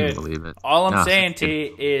 Couldn't Dude, even believe it. All I'm No, saying it's to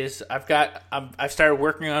you is I've started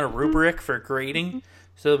working on a rubric for grading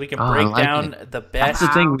so that we can Oh, I break like down it. the That's best. the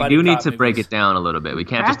thing. We buddy do need cop to break movies. it down a little bit. We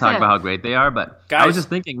can't just talk That's about it. how great they are. But I Guys- was just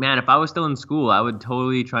thinking, man, if I was still in school, I would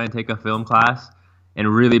totally try and take a film class and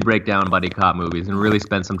really break down buddy cop movies and really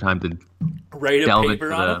spend some time to Write a delve into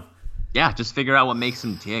paper on them. yeah, just figure out what makes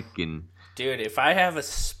them tick. And Dude, if I have a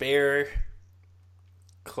spare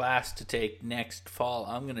class to take next fall,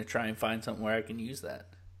 I'm going to try and find something where I can use that.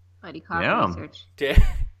 Buddy Cop Yeah. research. To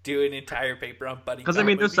do an entire paper on buddy because cop I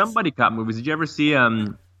mean, there's movies. some buddy cop movies. Did you ever see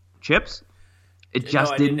Chips? It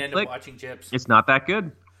just no, I didn't didn't end click. up watching Chips. It's not that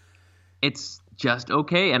good. It's just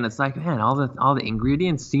okay, and it's like, man, all the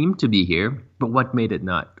ingredients seem to be here, but what made it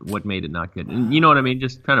not good? And you know what I mean?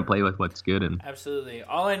 Just trying to play with what's good. And Absolutely.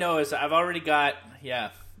 All I know is I've already got,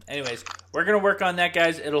 Anyways, we're going to work on that,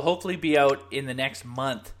 guys. It'll hopefully be out in the next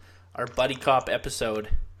month, our Buddy Cop episode,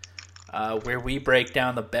 where we break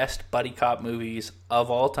down the best Buddy Cop movies of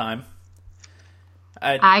all time.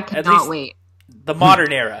 I At cannot least wait. The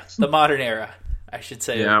modern era, I should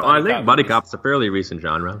say. yeah, of I think buddy movies. cop's a fairly recent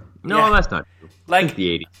genre. No, Yeah. that's not true. Like- I think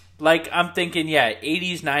the 80s. Like, I'm thinking,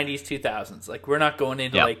 80s, 90s, 2000s. Like, we're not going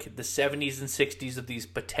into, Yeah. like, the 70s and 60s of these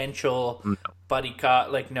potential buddy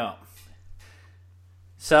cop. Like, no.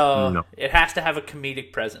 So, No. it has to have a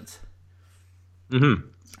comedic presence. Mm-hmm.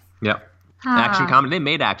 Yep. Action comedy. They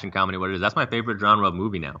made action comedy what it is. That's my favorite genre of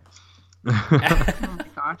movie now. Oh my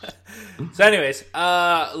gosh. So, anyways,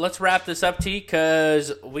 let's wrap this up, T,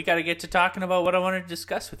 because we got to get to talking about what I wanted to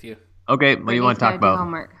discuss with you. Okay, what do you want to talk Brittany's gotta do about?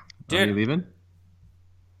 Homework. Are you Dude. leaving?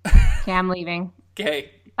 Okay, I'm leaving.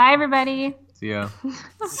 Okay. Bye, everybody. See ya.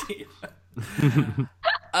 See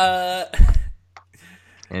ya.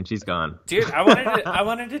 And she's gone. Dude, I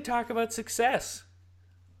wanted to talk about success.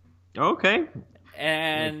 Okay.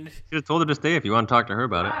 And You just told her to stay if you want to talk to her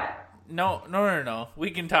about it. no. We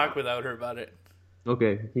can talk without her about it.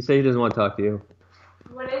 Okay. He said he doesn't want to talk to you.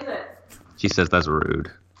 What is it? She says that's rude.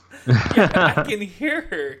 I can hear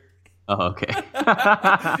her. Oh, okay.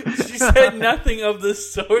 She said nothing of the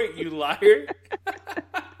sort, you liar.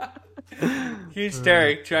 Here's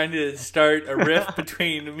Derek trying to start a rift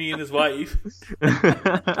between me and his wife.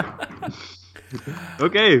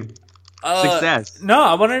 Okay. Success. No,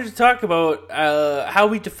 I wanted to talk about how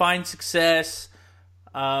we define success,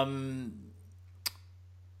 how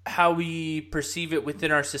we perceive it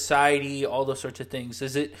within our society, all those sorts of things.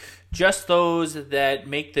 Is it just those that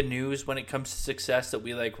make the news when it comes to success that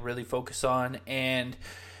we like really focus on? And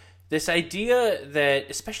this idea that,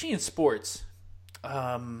 especially in sports,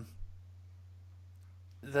 that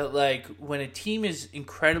like when a team is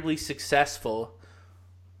incredibly successful,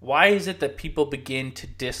 why is it that people begin to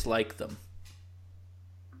dislike them?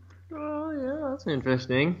 Oh, yeah, that's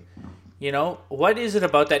interesting. You know, what is it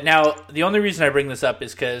about that? Now, the only reason I bring this up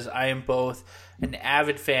is because I am both an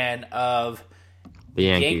avid fan of The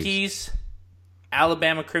Yankees. Yankees,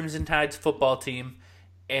 Alabama Crimson Tide's football team,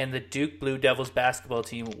 and the Duke Blue Devils basketball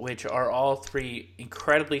team, which are all three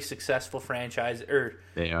incredibly successful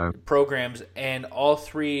They are. programs, and all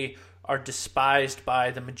three are despised by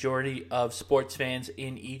the majority of sports fans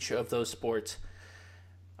in each of those sports.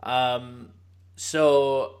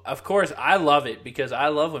 So, of course, I love it because I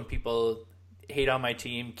love when people hate on my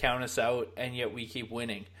team, count us out, and yet we keep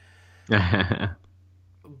winning. I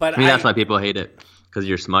But mean, that's why people hate it, because of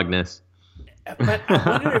your smugness. But I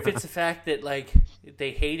wonder if it's the fact that like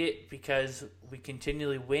they hate it because we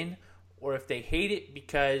continually win, or if they hate it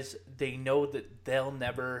because they know that they'll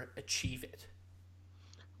never achieve it.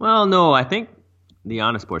 Well, no, I think the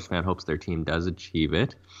honest sports fan hopes their team does achieve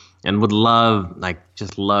it and would love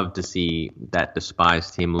to see that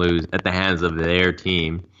despised team lose at the hands of their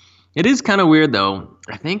team. It is kind of weird, though.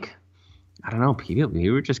 I don't know, we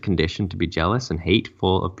were just conditioned to be jealous and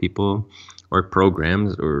hateful of people or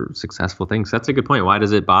programs or successful things. That's a good point. Why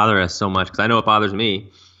does it bother us so much? Because I know it bothers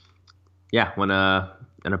me. Yeah, when an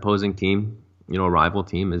opposing team, a rival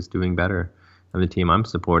team is doing better than the team I'm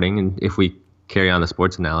supporting, and if we carry on the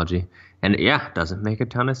sports analogy, and yeah, it doesn't make a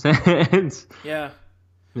ton of sense. Yeah.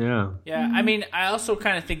 Yeah. Yeah, I mean, I also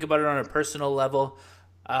kind of think about it on a personal level.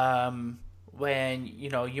 when,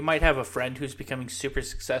 you might have a friend who's becoming super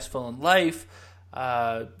successful in life.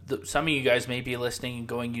 Some of you guys may be listening and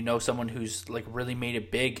going, someone who's like really made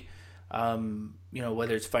it big,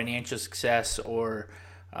 whether it's financial success or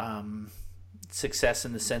success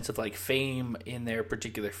in the sense of like fame in their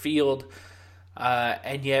particular field.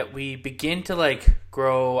 And yet we begin to like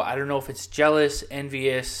grow. I don't know if it's jealous,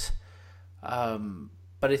 envious,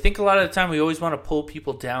 but I think a lot of the time we always want to pull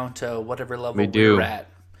people down to whatever level we're at.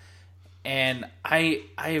 And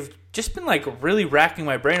I've just been like really racking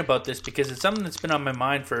my brain about this because it's something that's been on my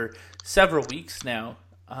mind for several weeks now.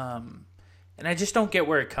 And I just don't get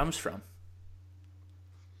where it comes from.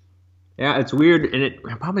 Yeah, it's weird, and it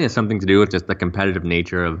probably has something to do with just the competitive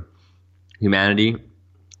nature of humanity,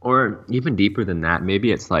 or even deeper than that.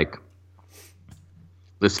 Maybe it's like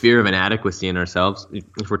the sphere of inadequacy in ourselves,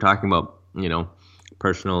 if we're talking about,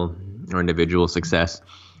 personal or individual success,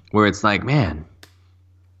 where it's like, man,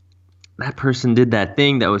 that person did that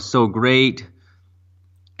thing that was so great,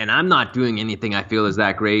 and I'm not doing anything I feel is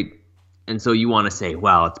that great. And so you want to say,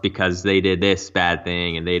 well, it's because they did this bad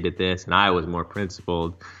thing and they did this and I was more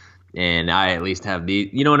principled and I at least have these.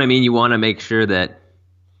 You know what I mean? You want to make sure that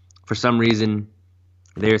for some reason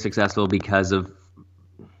they're successful because of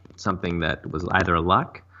something that was either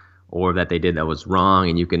luck or that they did that was wrong,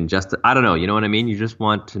 and you can just, I don't know, you know what I mean? You just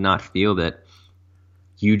want to not feel that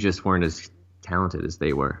you just weren't as talented as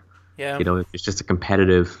they were. Yeah. It's just a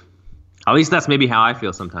competitive, at least that's maybe how I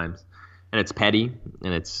feel sometimes. And it's petty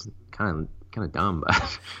and it's kind of dumb.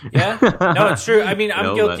 But yeah, no, it's true. I mean,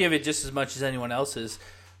 I'm guilty of it just as much as anyone else is.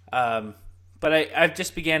 But I've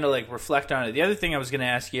just began to like reflect on it. The other thing I was going to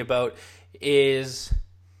ask you about is,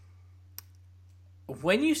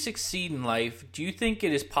 when you succeed in life, do you think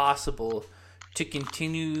it is possible to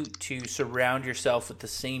continue to surround yourself with the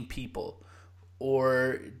same people?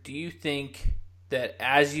 Or do you think that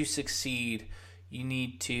as you succeed, you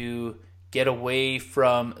need to get away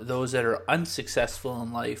from those that are unsuccessful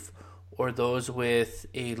in life, or those with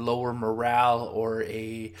a lower morale or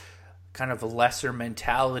a kind of a lesser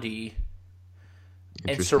mentality,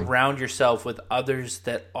 and surround yourself with others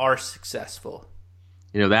that are successful?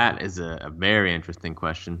 That is a very interesting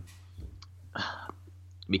question,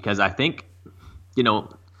 because I think,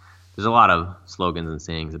 there's a lot of slogans and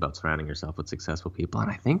sayings about surrounding yourself with successful people.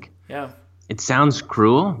 And I think it sounds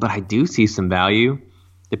cruel, but I do see some value,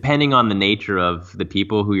 depending on the nature of the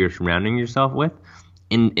people who you're surrounding yourself with,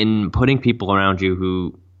 in putting people around you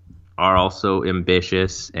who are also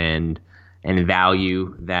ambitious and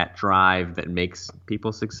value that drive that makes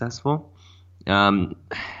people successful.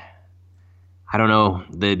 I don't know,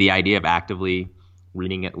 the idea of actively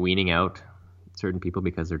weaning out certain people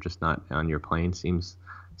because they're just not on your plane seems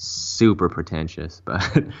super pretentious. But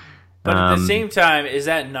at the same time, is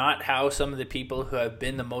that not how some of the people who have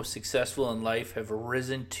been the most successful in life have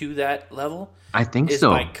risen to that level? I think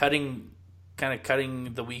so. By cutting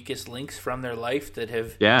the weakest links from their life that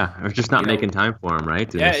have... Yeah, or just not making time for them, right?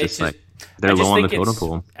 And yeah, it's just like they're low on the totem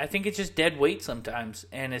pole. I think it's just dead weight sometimes,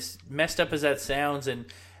 and as messed up as that sounds, and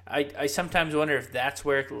I sometimes wonder if that's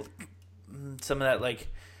where some of that like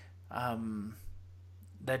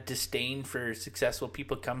that disdain for successful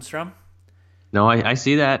people comes from. No, I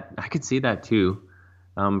see that. I could see that too.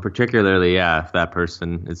 Particularly, if that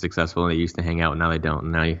person is successful and they used to hang out and now they don't,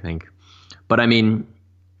 and now you think. But I mean,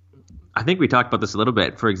 I think we talked about this a little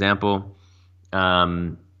bit. For example,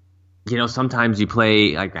 sometimes you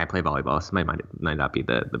play, like I play volleyball. This might not be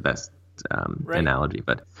the best analogy,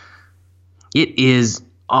 but it is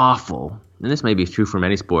awful, and this may be true for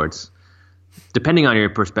many sports, depending on your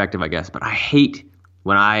perspective, I guess, but I hate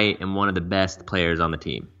when I am one of the best players on the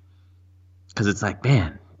team, because it's like,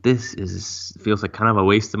 man, this feels like kind of a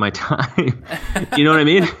waste of my time. You know what I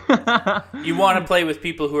mean? You want to play with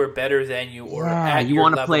people who are better than you, or at your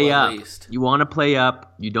level play at up. least. You want to play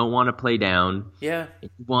up. You don't want to play down. Yeah. You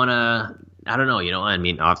want to, I don't know, I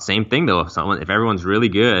mean, same thing though. If everyone's really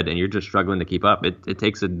good and you're just struggling to keep up, it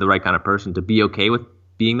takes the right kind of person to be okay with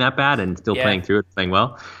being that bad and still playing through it, playing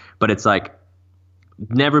well. But it's like,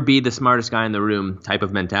 never be the smartest guy in the room type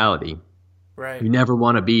of mentality. Right. You never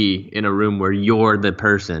want to be in a room where you're the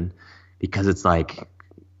person, because it's like,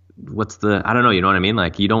 I don't know, you know what I mean?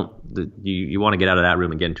 Like you want to get out of that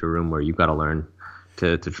room and get into a room where you've got to learn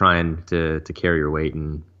to try and to carry your weight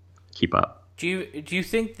and keep up. Do you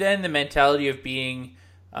think then the mentality of being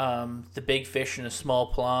the big fish in a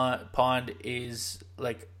small pond is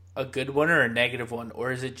like a good one or a negative one,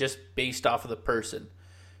 or is it just based off of the person?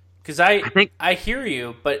 Because I hear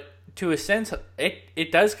you, but to a sense,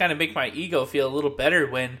 it does kind of make my ego feel a little better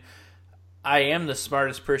when I am the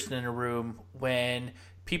smartest person in a room, when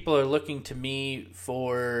people are looking to me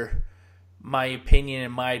for my opinion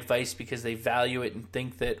and my advice because they value it and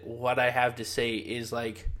think that what I have to say is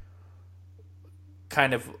like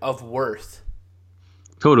kind of worth.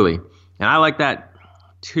 Totally. And I like that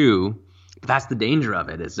too. But that's the danger of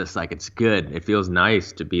it. It's just like, it's good. It feels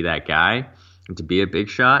nice to be that guy and to be a big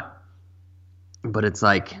shot. But it's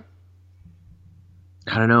like,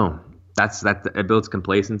 I don't know. It builds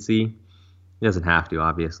complacency. It doesn't have to,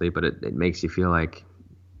 obviously, but it makes you feel like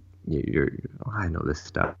I know this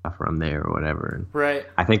stuff, or I'm there, or whatever. And right.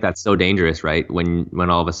 I think that's so dangerous, right? When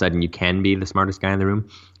all of a sudden you can be the smartest guy in the room,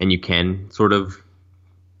 and you can sort of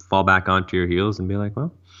fall back onto your heels and be like,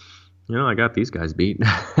 well, I got these guys beat.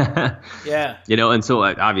 Yeah. And so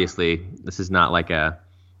obviously this is not like a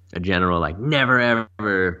general, like, never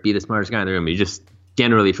ever be the smartest guy in the room. You just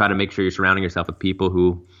generally try to make sure you're surrounding yourself with people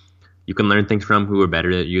who you can learn things from, who are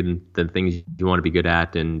better at you than the things you want to be good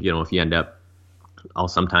at. And, if you end up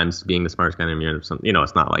sometimes being the smartest guy in the room,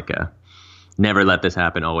 it's not like a never let this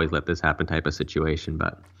happen, always let this happen type of situation.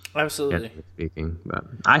 But absolutely speaking, but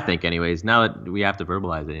I think anyways, now that we have to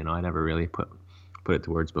verbalize it, I never really put it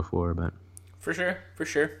to words before, but for sure.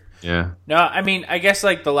 Yeah. No, I mean, I guess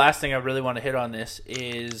like the last thing I really want to hit on this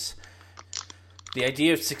is the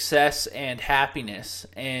idea of success and happiness,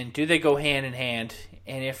 and do they go hand in hand?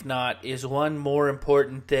 And if not, is one more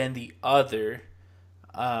important than the other?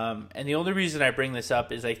 And the only reason I bring this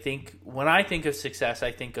up is I think when I think of success,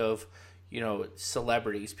 I think of,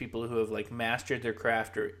 celebrities, people who have like mastered their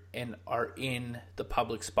craft and are in the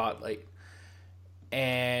public spotlight.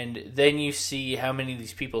 And then you see how many of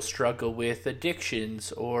these people struggle with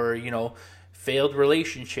addictions or, failed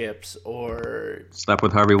relationships or slept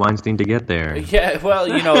with Harvey Weinstein to get there. Yeah, well,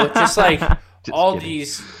 just like just all kidding.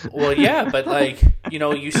 These. Well, yeah, but like,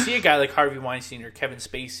 you see a guy like Harvey Weinstein or Kevin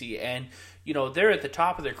Spacey, and they're at the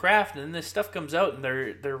top of their craft, and then this stuff comes out, and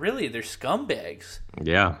they're scumbags.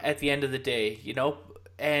 Yeah. At the end of the day,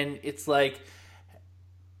 and it's like,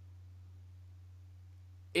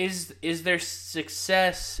 is their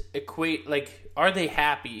success are they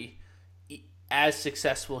happy as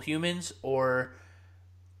successful humans, or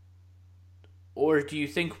do you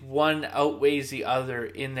think one outweighs the other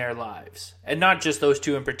in their lives? And not just those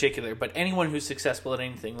two in particular, but anyone who's successful at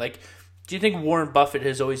anything. Like, do you think Warren Buffett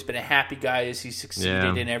has always been a happy guy as he's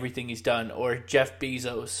succeeded in everything he's done? Or Jeff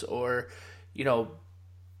Bezos? Or,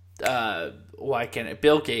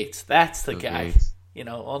 Bill Gates? That's the guy. Gates.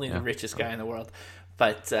 Only the richest guy in the world.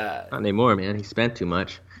 But not anymore, man. He spent too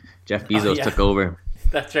much. Jeff Bezos took over.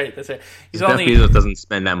 That's right. Jeff Bezos doesn't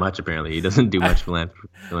spend that much, apparently. He doesn't do much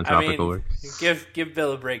philanthropical work. Give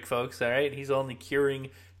Bill a break, folks, all right? He's only curing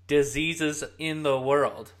diseases in the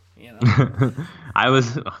world,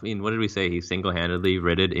 what did we say? He single-handedly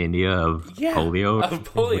ridded India of polio. Of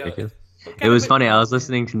polio. It was funny. I was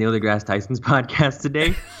listening to Neil deGrasse Tyson's podcast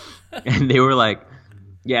today, and they were like,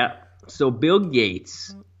 so Bill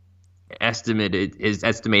Gates is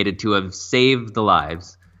estimated to have saved the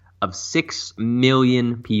lives of 6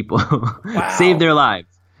 million people. Wow. Saved their lives.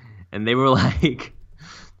 And they were like,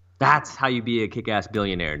 that's how you be a kick-ass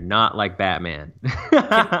billionaire, not like Batman.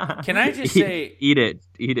 Can I just say... Eat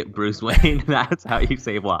it, Bruce Wayne. That's how you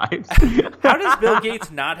save lives. How does Bill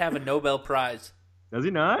Gates not have a Nobel Prize? Does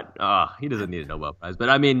he not? Oh, he doesn't need a Nobel Prize. But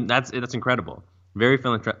I mean, that's incredible. Very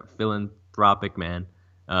philanthropic man.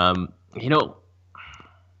 That's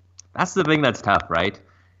the thing that's tough, right?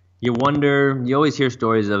 You always hear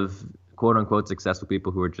stories of quote-unquote successful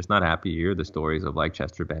people who are just not happy. You hear the stories of like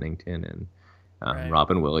Chester Bennington and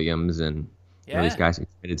Robin Williams and these guys who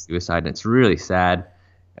committed suicide, and it's really sad.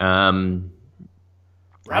 Robin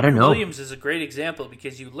Williams is a great example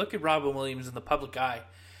because you look at Robin Williams in the public eye,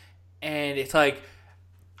 and it's like,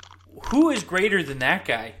 who is greater than that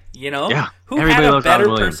guy? Yeah. Who had a better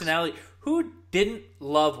personality? Who didn't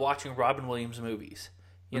love watching Robin Williams movies?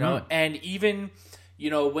 And even...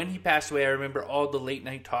 when he passed away, I remember all the late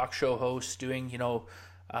night talk show hosts doing,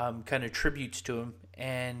 kind of tributes to him.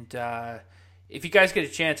 And if you guys get a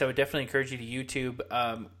chance, I would definitely encourage you to YouTube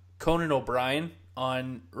Conan O'Brien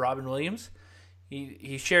on Robin Williams.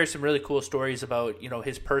 He shares some really cool stories about,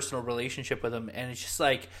 his personal relationship with him. And it's just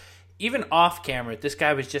like, even off camera, this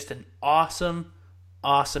guy was just an awesome,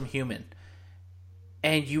 awesome human.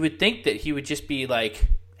 And you would think that he would just be like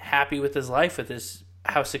happy with his life, with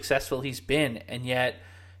how successful he's been, and yet,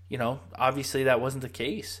 obviously that wasn't the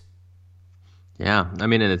case. Yeah, I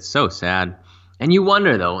mean, and it's so sad. And you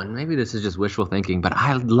wonder, though, and maybe this is just wishful thinking, but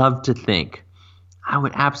I would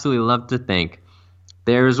absolutely love to think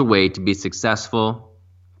there's a way to be successful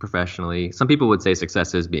professionally. Some people would say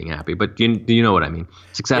success is being happy, but do you know what I mean?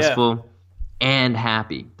 Successful and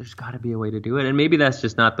happy. There's got to be a way to do it, and maybe that's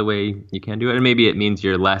just not the way you can do it, and maybe it means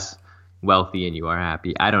you're less wealthy and you are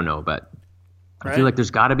happy. I don't know, but I Right. feel like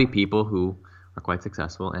there's got to be people who are quite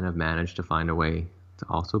successful and have managed to find a way to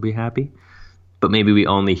also be happy. But maybe we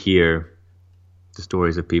only hear the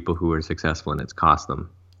stories of people who are successful and it's cost them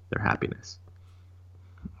their happiness.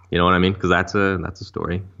 You know what I mean? Because that's a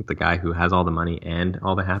story. The guy who has all the money and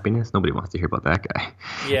all the happiness. Nobody wants to hear about that guy.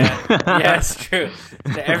 Yeah, it's true.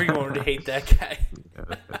 Everyone would hate that guy.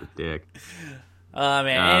 That's a dick.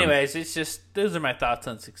 Man. Anyways, it's just those are my thoughts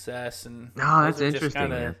on success, and No, that's those are just interesting,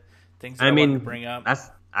 kinda man. things that I I wanted mean, to bring up.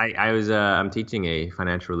 I'm teaching a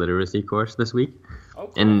financial literacy course this week, Oh,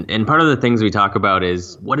 cool. and part of the things we talk about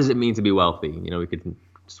is what does it mean to be wealthy. We could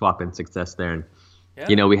swap in success there, and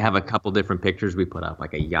Yeah. we have a couple different pictures we put up,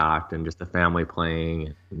 like a yacht and just a family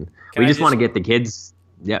playing. And Can we I just want to just- get the kids.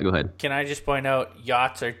 Yeah, go ahead. Can I just point out,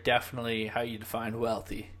 yachts are definitely how you define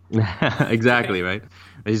wealthy. Exactly, right?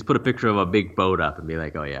 They just put a picture of a big boat up and be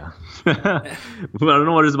like, oh, yeah. Well, I don't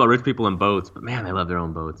know what it is about rich people and boats, but man, they love their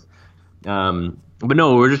own boats. But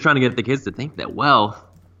no, we're just trying to get the kids to think that wealth,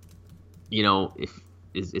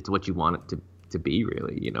 it's what you want it to be,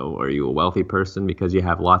 really. Are you a wealthy person because you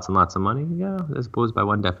have lots and lots of money? Yeah, I suppose by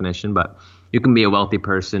one definition, but you can be a wealthy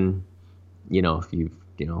person, if you've,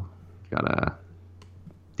 got a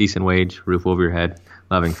decent wage, roof over your head,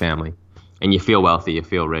 loving family. And you feel wealthy, you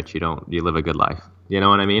feel rich, you live a good life. You know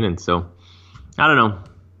what I mean? And so, I don't know.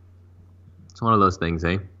 It's one of those things,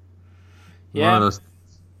 eh? Yeah. One of those.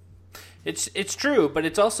 It's true, but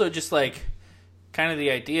it's also just like kind of the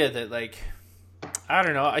idea that, like, I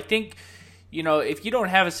don't know. I think, if you don't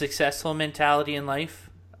have a successful mentality in life,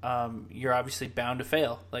 you're obviously bound to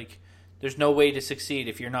fail. Like, there's no way to succeed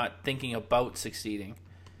if you're not thinking about succeeding.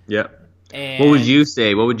 Yeah. And What would you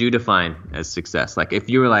say? What would you define as success? Like, if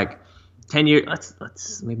you were like 10 years,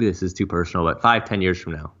 let's maybe this is too personal, but 5-10 years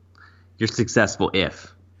from now, you're successful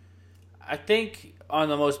if. I think on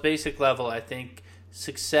the most basic level, I think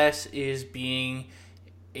success is being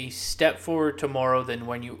a step forward tomorrow than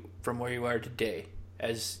from where you are today.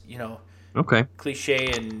 As Okay. cliche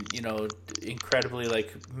and incredibly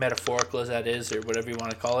like metaphorical as that is, or whatever you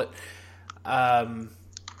want to call it.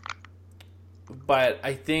 But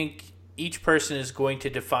I think each person is going to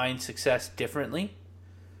define success differently.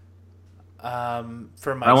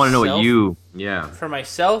 For myself, I want to know what you. Yeah. For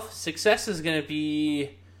myself, success is going to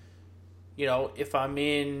be, if I'm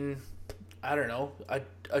in, I don't know,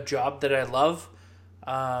 a job that I love,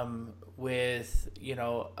 with,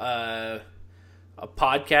 a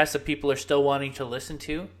podcast that people are still wanting to listen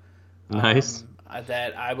to. Nice.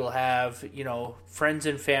 That I will have, friends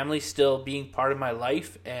and family still being part of my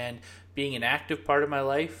life and being an active part of my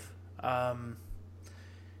life.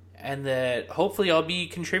 And that hopefully I'll be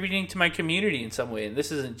contributing to my community in some way. And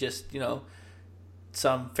this isn't just,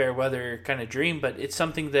 some fair weather kind of dream, but it's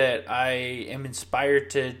something that I am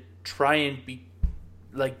inspired to try and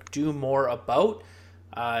do more about.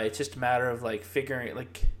 It's just a matter of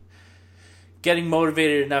getting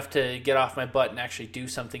motivated enough to get off my butt and actually do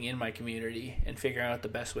something in my community and figuring out the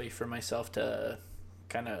best way for myself to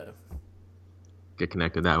kind of Get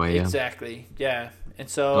connected that way, yeah. exactly, yeah. And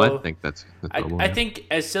so Well, I think that's doable, I yeah. think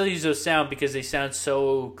as silly as those sound, because they sound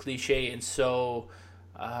so cliche and so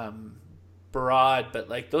broad,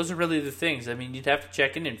 but those are really the things. I mean, you'd have to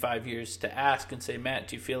check in 5 years to ask and say, Matt,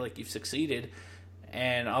 do you feel like you've succeeded?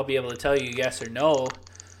 And I'll be able to tell you yes or no.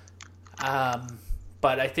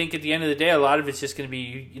 But I think at the end of the day, a lot of it's just going to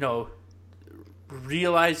be,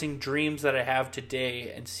 realizing dreams that I have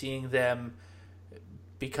today and seeing them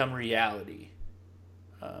become reality.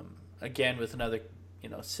 Again, with another,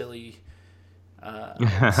 silly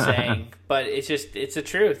saying, but it's the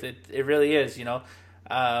truth. It really is,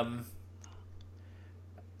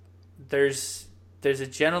 There's a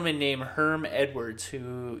gentleman named Herm Edwards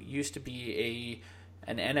who used to be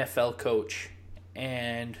an NFL coach,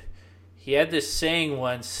 and he had this saying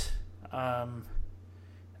once. I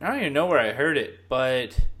don't even know where I heard it,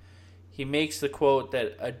 but he makes the quote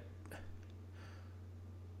that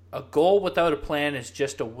a goal without a plan is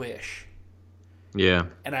just a wish. Yeah.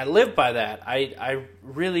 And I live by that. I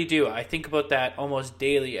really do. I think about that almost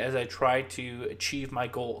daily as I try to achieve my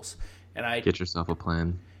goals. And Get yourself a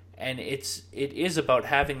plan. And it is about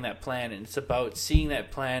having that plan, and it's about seeing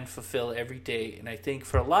that plan fulfill every day. And I think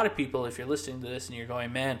for a lot of people, if you're listening to this and you're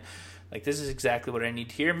going, man, this is exactly what I need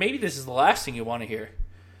to hear, maybe this is the last thing you want to hear.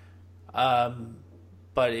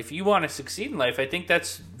 But if you want to succeed in life, I think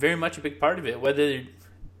that's very much a big part of it. Whether,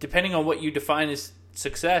 depending on what you define as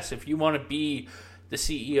success, if you want to be the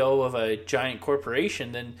CEO of a giant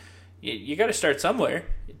corporation, then you got to start somewhere.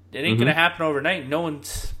 It ain't going to happen overnight. No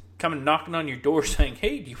one's coming knocking on your door saying,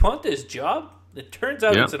 hey, do you want this job? It turns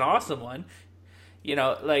out It's an awesome one.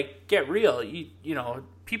 like, get real.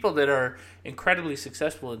 People that are incredibly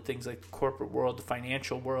successful in things like the corporate world, the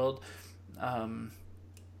financial world,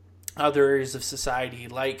 other areas of society,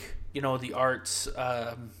 like, the arts,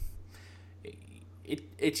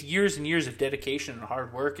 it's years and years of dedication and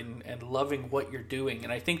hard work and loving what you're doing.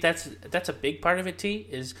 And I think that's a big part of it, T,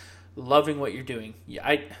 is loving what you're doing.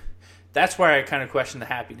 That's where I kind of question the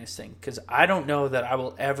happiness thing, because I don't know that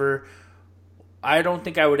I don't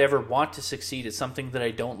think I would ever want to succeed at something that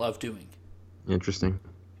I don't love doing. Interesting.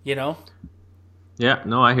 Yeah,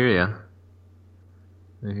 no, I hear you.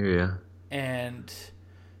 And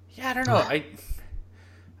I don't know.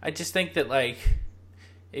 I just think that, like,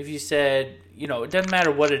 if you said, it doesn't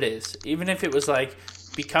matter what it is, even if it was like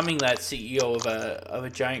becoming that CEO of a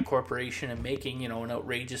giant corporation and making, an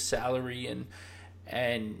outrageous salary,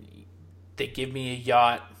 and they give me a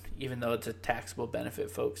yacht, even though it's a taxable benefit,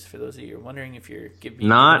 folks, for those of you who are wondering, if you're giving me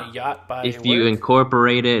a yacht by if you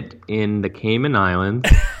incorporate it in the Cayman Islands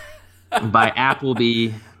by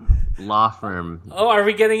Appleby Law Firm. Oh, are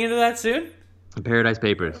we getting into that soon? Paradise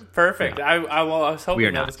Papers. Perfect. Yeah. I was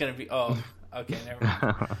hoping that was going to be. Oh, okay, never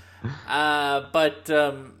mind. I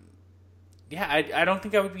don't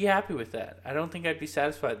think I would be happy with that. I don't think I'd be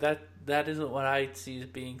satisfied. That isn't what I see as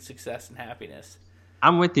being success and happiness.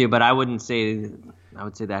 I'm with you, but I would say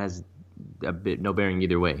that has a bit no bearing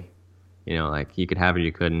either way. Like, you could have it,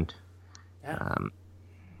 you couldn't. Yeah.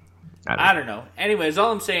 I don't know. Anyways,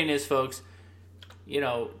 all I'm saying is, folks,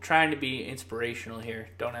 trying to be inspirational here.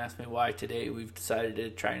 Don't ask me why today we've decided to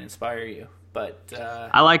try and inspire you, but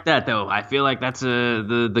I like that, though. I feel like that's a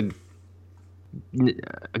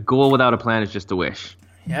goal without a plan is just a wish.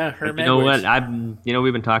 Yeah, Herm You know what?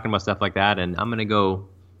 We've been talking about stuff like that, and I'm gonna go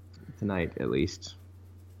tonight at least.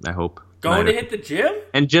 I hope. Going to hit the gym?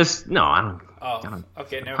 And just I don't. Oh,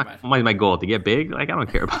 okay, never mind. My goal to get big? Like, I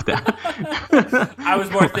don't care about that. I was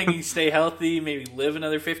more thinking stay healthy, maybe live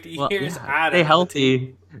another 50 years. Yeah, stay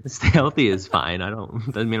healthy. Stay healthy is fine.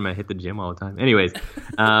 Doesn't mean I'm gonna hit the gym all the time. Anyways,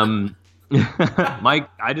 Mike,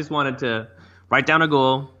 I just wanted to write down a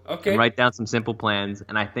goal. Okay. And write down some simple plans,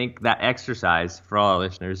 and I think that exercise for all our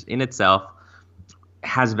listeners in itself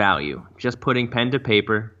has value. Just putting pen to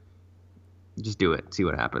paper. Just do it. See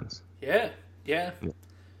what happens. Yeah.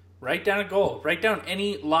 Write down a goal. Write down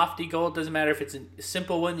any lofty goal. It doesn't matter if it's a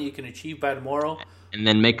simple one that you can achieve by tomorrow. And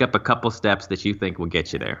then make up a couple steps that you think will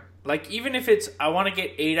get you there. Like, even if it's, I want to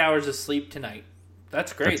get 8 hours of sleep tonight.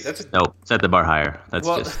 That's great. No, set the bar higher. If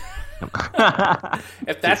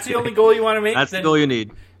that's the only goal you want to make, that's the goal you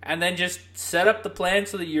need. And then just set up the plan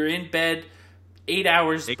so that you're in bed 8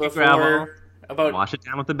 hours Take before. Wash it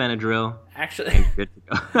down with the Benadryl. Actually, good to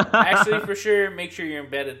go. Actually, for sure, make sure you're in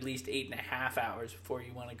bed at least 8.5 hours before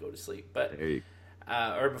you want to go to sleep. But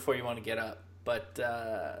or before you want to get up. But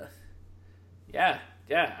I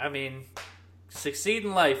mean, succeed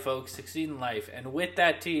in life, folks. Succeed in life. And with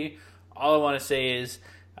that, T, all I want to say is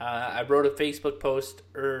I wrote a Facebook post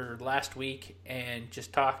last week and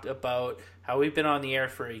just talked about how we've been on the air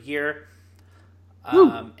for a year.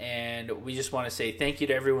 And we just want to say thank you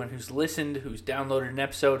to everyone who's listened, who's downloaded an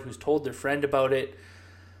episode, who's told their friend about it.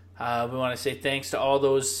 We want to say thanks to all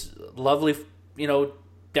those lovely,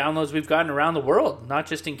 downloads we've gotten around the world, not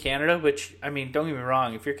just in Canada, which, I mean, don't get me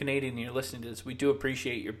wrong. If you're Canadian and you're listening to this, we do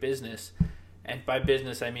appreciate your business. And by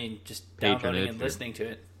business, I mean just downloading and listening to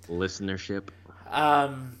it. Listenership.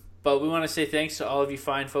 But we want to say thanks to all of you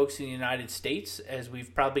fine folks in the United States, as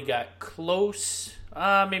we've probably got close,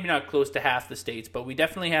 maybe not close to half the states, but we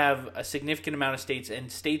definitely have a significant amount of states,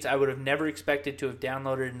 and states I would have never expected to have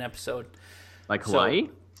downloaded an episode. Like Hawaii?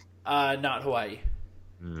 Not Hawaii.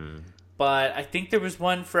 But I think there was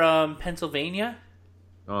one from Pennsylvania.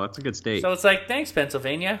 Oh, that's a good state. So it's like, thanks,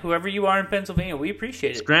 Pennsylvania. Whoever you are in Pennsylvania, we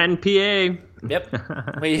appreciate it. Scranton, PA. Yep.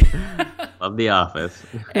 Love The Office.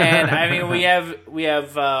 And I mean, we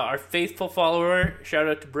have our faithful follower. Shout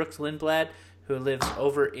out to Brooks Lindblad, who lives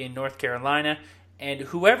over in North Carolina, and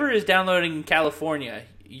whoever is downloading in California,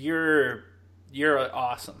 you're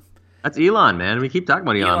awesome. That's Elon, man. We keep talking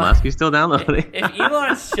about Elon Musk. He's still downloading. If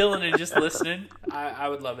Elon's chilling and just listening, I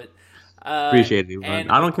would love it. Appreciate it,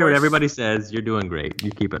 Elon. I don't care what everybody says. You're doing great.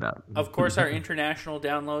 You keep it up. Of course, our international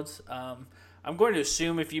downloads. I'm going to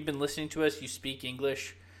assume if you've been listening to us, you speak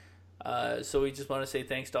English. So we just want to say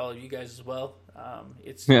thanks to all of you guys as well.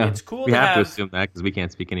 It's cool. We have to assume that because we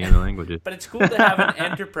can't speak any other languages. But it's cool to have an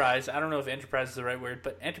enterprise. I don't know if enterprise is the right word,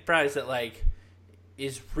 but enterprise that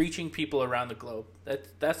is reaching people around the globe.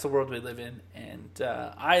 That's the world we live in, and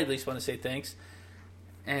I at least want to say thanks.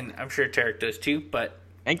 And I'm sure Tarek does too. But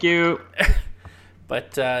thank you.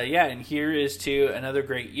 But and here is to another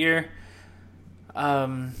great year.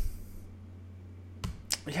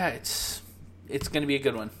 Yeah, it's going to be a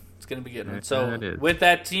good one. It's going to be a good one. Yeah, So it is. with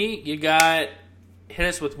that, T, you got hit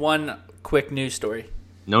us with one quick news story.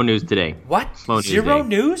 No news today. What? Slow news Zero day.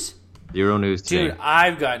 news? Zero news today. Dude,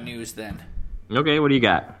 I've got news then. Okay, what do you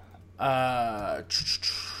got? Hang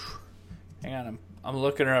on, I'm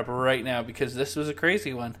looking her up right now because this was a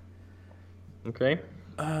crazy one. Okay.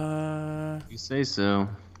 You say so.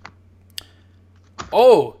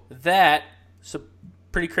 Oh, that's a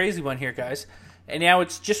pretty crazy one here, guys. And now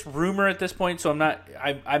it's just rumor at this point, so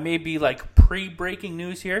I may be like pre-breaking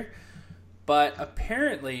news here. But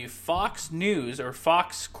apparently Fox News, or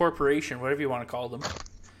Fox Corporation, whatever you want to call them,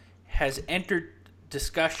 has entered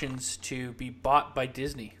discussions to be bought by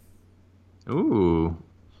Disney. Ooh.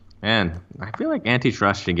 Man, I feel like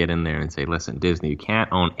antitrust should get in there and say, listen, Disney, you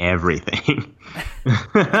can't own everything.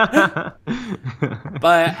 But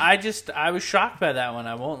I was shocked by that one,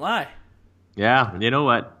 I won't lie. Yeah, you know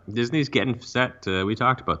what? Disney's getting set to, we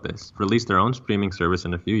talked about this, release their own streaming service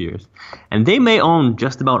in a few years. And they may own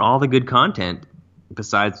just about all the good content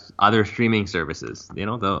besides other streaming services. You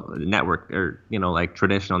know, the network, or, you know, like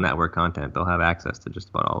traditional network content, they'll have access to just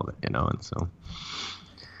about all of it, you know, and so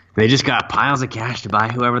they just got piles of cash to buy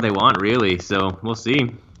whoever they want, really. So we'll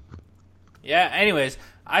see. Yeah, anyways,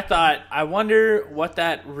 I wonder what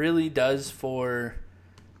that really does for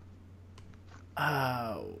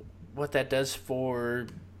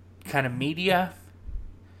kind of media.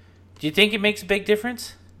 Do you think it makes a big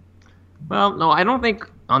difference? Well, no, I don't think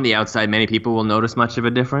on the outside many people will notice much of a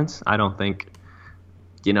difference. I don't think,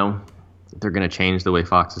 you know, they're going to change the way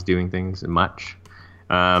Fox is doing things much.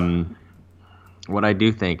 What I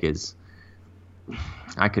do think is,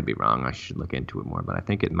 I could be wrong, I should look into it more, but I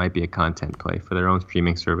think it might be a content play for their own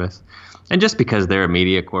streaming service. And just because they're a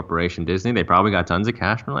media corporation, Disney, they probably got tons of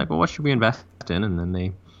cash, and they're like, well, what should we invest in? And then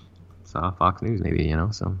they saw Fox News, maybe, you know,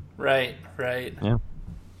 so. Right. Yeah.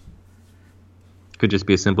 Could just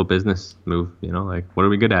be a simple business move, you know, like, what are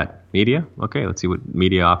we good at? Media? Okay, let's see what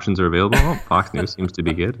media options are available. Oh, Fox News seems to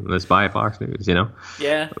be good. Let's buy Fox News, you know?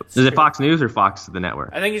 Yeah. Is it Fox News or Fox the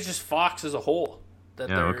network? I think it's just Fox as a whole that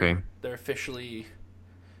they're officially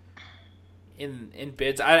in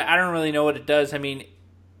bids. I don't really know what it does. I mean,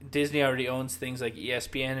 Disney already owns things like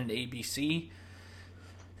ESPN and ABC.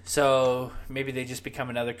 So maybe they just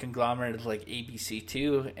become another conglomerate of like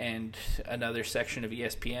ABC2 and another section of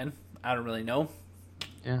ESPN. I don't really know.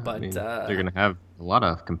 Yeah, but I mean, they're going to have a lot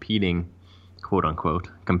of competing, quote-unquote,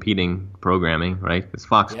 competing programming, right? Because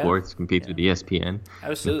Fox Sports competes with ESPN.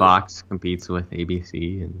 Absolutely. And Fox competes with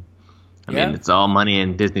ABC. And I mean, it's all money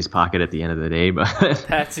in Disney's pocket at the end of the day. But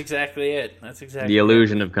that's exactly it. The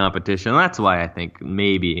illusion of competition. That's why I think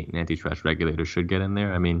maybe an antitrust regulator should get in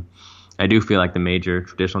there. I mean, I do feel like the major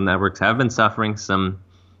traditional networks have been suffering some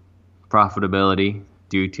profitability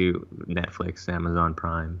due to Netflix, Amazon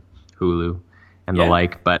Prime, Hulu, and the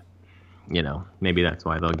like, but, you know, maybe that's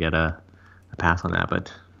why they'll get a pass on that.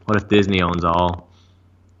 But what if Disney owns all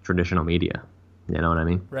traditional media? You know what I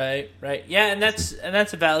mean? Right. Yeah, and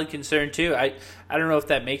that's a valid concern too. I don't know if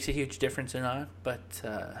that makes a huge difference or not, but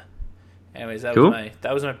anyways, that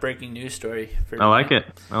was my breaking news story for I like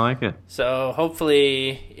it. So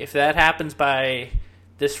hopefully if that happens by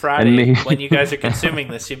this Friday, when you guys are consuming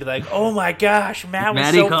this, you'll be like, "Oh my gosh, Matt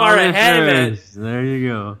was so far ahead of it." There you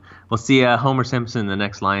go. We'll see Homer Simpson in the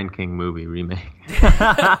next Lion King movie remake.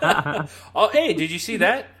 Oh, hey, did you see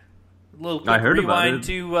that? A little quick rewind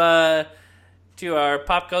to our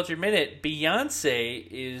pop culture minute. Beyonce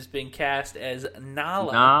is being cast as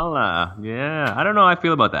Nala. Nala, yeah. I don't know how I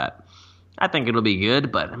feel about that. I think it'll be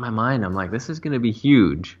good, but in my mind, I'm like, this is going to be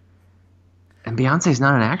huge. And Beyonce's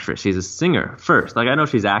not an actress. She's a singer first. Like, I know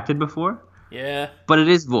she's acted before. Yeah. But it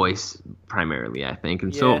is voice primarily, I think.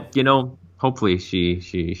 And so, you know, hopefully she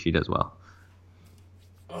does well.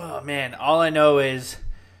 Oh, man. All I know is,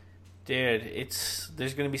 dude,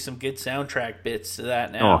 there's going to be some good soundtrack bits to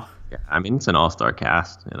that now. Oh, yeah. I mean, it's an all-star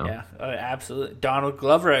cast, you know. Yeah, absolutely. Donald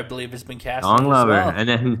Glover, I believe, has been cast. Donald Glover. Well. And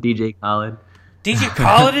then DJ Khaled. DJ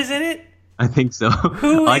Khaled is in it? I think so.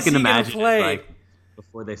 Who I is can he imagine gonna play? Like,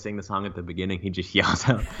 before they sing the song at the beginning, he just yells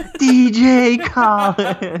out, DJ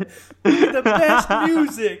Khaled! The best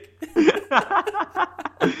music!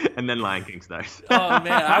 And then Lion King starts. Oh,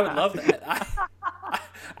 man, I would love that.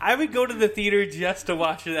 I would go to the theater just to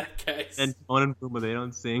watch that, guys. And Timon and Pumbaa, they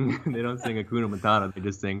don't sing Hakuna Matata. They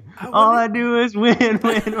just sing, all I do is win,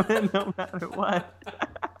 no matter what.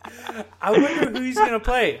 I wonder who he's going to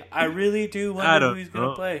play. I really do wonder who he's going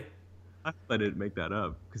to play. I didn't make that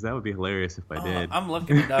up, because that would be hilarious if I did. I'm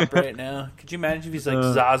looking it up right now. Could you imagine if he's like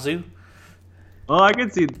Zazu? Well, I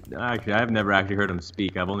could see. Actually, I've never actually heard him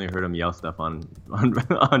speak. I've only heard him yell stuff on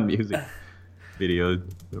music. video.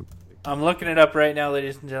 I'm looking it up right now,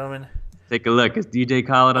 ladies and gentlemen. Take a look. Is DJ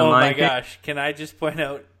Khaled on Lion King? Oh my gosh! Can I just point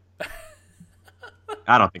out?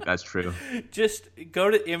 I don't think that's true. Just go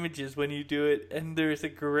to images when you do it, and there's a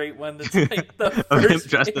great one that's like the Of him first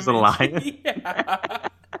dressed image. as a lion? Yeah.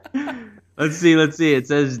 Let's see. It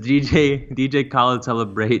says DJ Khaled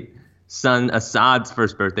celebrate son Assad's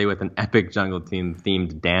first birthday with an epic jungle team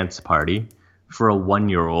themed dance party for a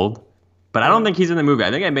 1-year-old. But I don't think he's in the movie. I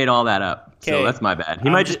think I made all that up. So Okay. that's my bad. He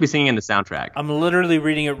might just be singing in the soundtrack. I'm literally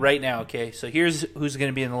reading it right now, okay? So here's who's going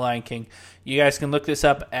to be in The Lion King. You guys can look this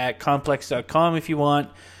up at complex.com if you want.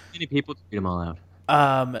 Many people to read them all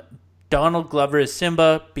out. Donald Glover is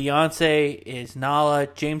Simba. Beyonce is Nala.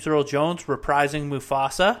 James Earl Jones reprising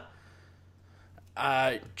Mufasa.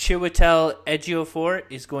 Chiwetel Ejiofor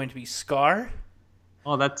is going to be Scar.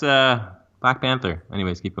 Oh, that's Black Panther.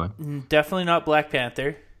 Anyways, keep going. Definitely not Black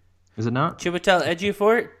Panther. Is it not? Chiwetel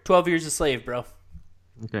Ejiofor, 12 Years a Slave, bro.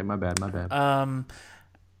 Okay, my bad.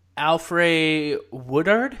 Alfre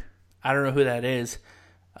Woodard, I don't know who that is.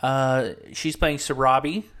 She's playing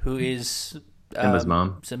Sarabi, who is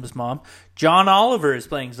Simba's mom. John Oliver is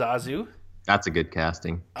playing Zazu. That's a good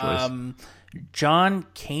casting choice. John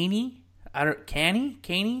Caney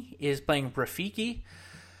is playing Rafiki.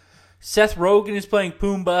 Seth Rogen is playing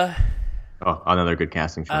Pumbaa. Oh, another good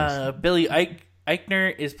casting choice. Billy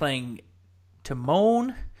Eichner is playing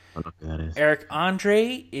Timon. I don't know who that is. Eric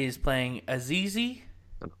Andre is playing Azizi.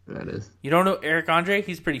 I don't know who that is. You don't know Eric Andre?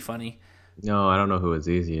 He's pretty funny. No, I don't know who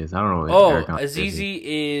Azizi is. I don't know who Eric Andre is. Azizi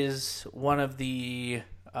is one of the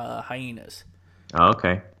hyenas. Oh,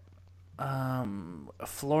 okay.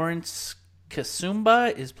 Florence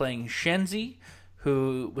Kasumba is playing Shenzi,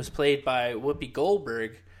 who was played by Whoopi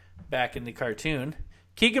Goldberg back in the cartoon.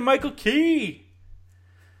 Keegan-Michael Key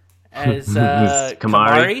as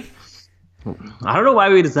Kamari. I don't know why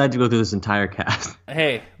we decided to go through this entire cast.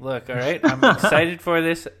 Hey, look, all right. I'm excited for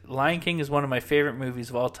this. Lion King is one of my favorite movies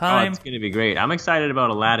of all Oh, time. it's going to be great. I'm excited about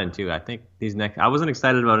Aladdin, too. I think I wasn't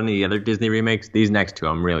excited about any of the other Disney remakes. These next two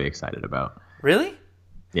I'm really excited about. Really?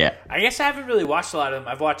 Yeah. I guess I haven't really watched a lot of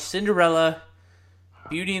them. I've watched Cinderella,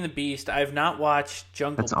 Beauty and the Beast. I have not watched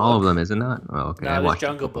Jungle Book. That's all of them, isn't it? Oh, okay. No, I there's watched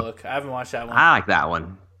Jungle Book. I haven't watched that one. I like that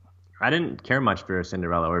one. I didn't care much for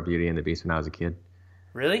Cinderella or Beauty and the Beast when I was a kid.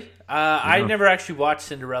 Really? I never actually watched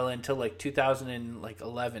Cinderella until like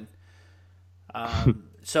 2011.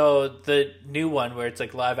 So the new one where it's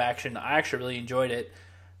like live action, I actually really enjoyed it.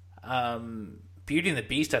 Beauty and the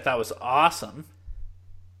Beast I thought was awesome.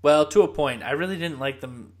 Well, to a point. I really didn't like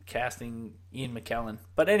them casting Ian McKellen.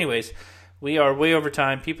 But anyways, we are way over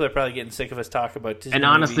time. People are probably getting sick of us talking about Disney And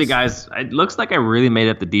honestly, movies. guys, it looks like I really made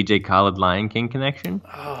up the DJ Khaled Lion King connection.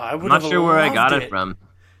 Oh, I would I'm not have sure where I got loved it from.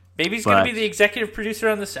 Maybe he's going to but- be the executive producer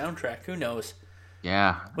on the soundtrack. Who knows?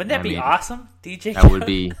 Yeah. Wouldn't that be awesome? DJ That would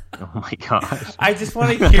be. Oh my gosh. I just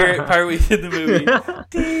want to hear it partway through the movie.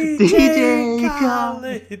 DJ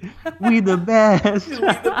Khaled. We the best. We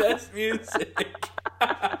the best music.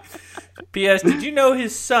 P.S. Did you know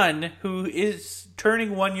his son, who is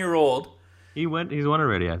turning 1 year old? He's won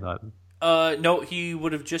already, I thought. No, he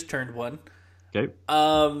would have just turned one. Okay.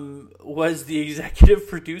 Was the executive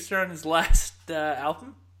producer on his last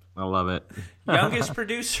album. I love it. Youngest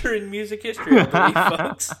producer in music history, I believe,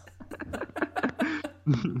 folks.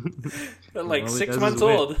 Like All he 6 does months is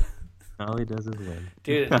win. old. All he does is win.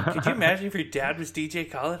 Dude, could you imagine if your dad was DJ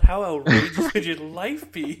Khaled? How outrageous would your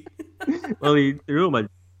life be? Well, he threw him a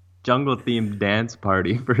jungle-themed dance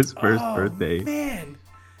party for his first Oh, birthday. Man,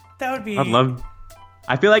 that would be...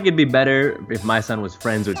 I feel like it'd be better if my son was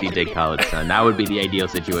friends with DJ Khaled's son. That would be the ideal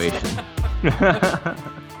situation.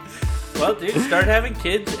 Well, dude, start having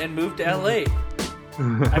kids and move to LA. I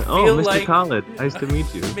feel Oh, Mr. like Khaled. Nice to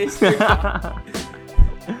meet you. Mr.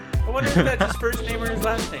 I wonder if that's his first name or his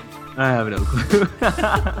last name. I have no clue.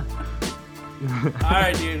 All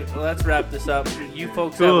right, dude. Let's wrap this up. You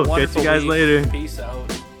folks Cool. have a Catch you wonderful guys week. later. Peace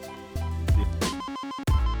out.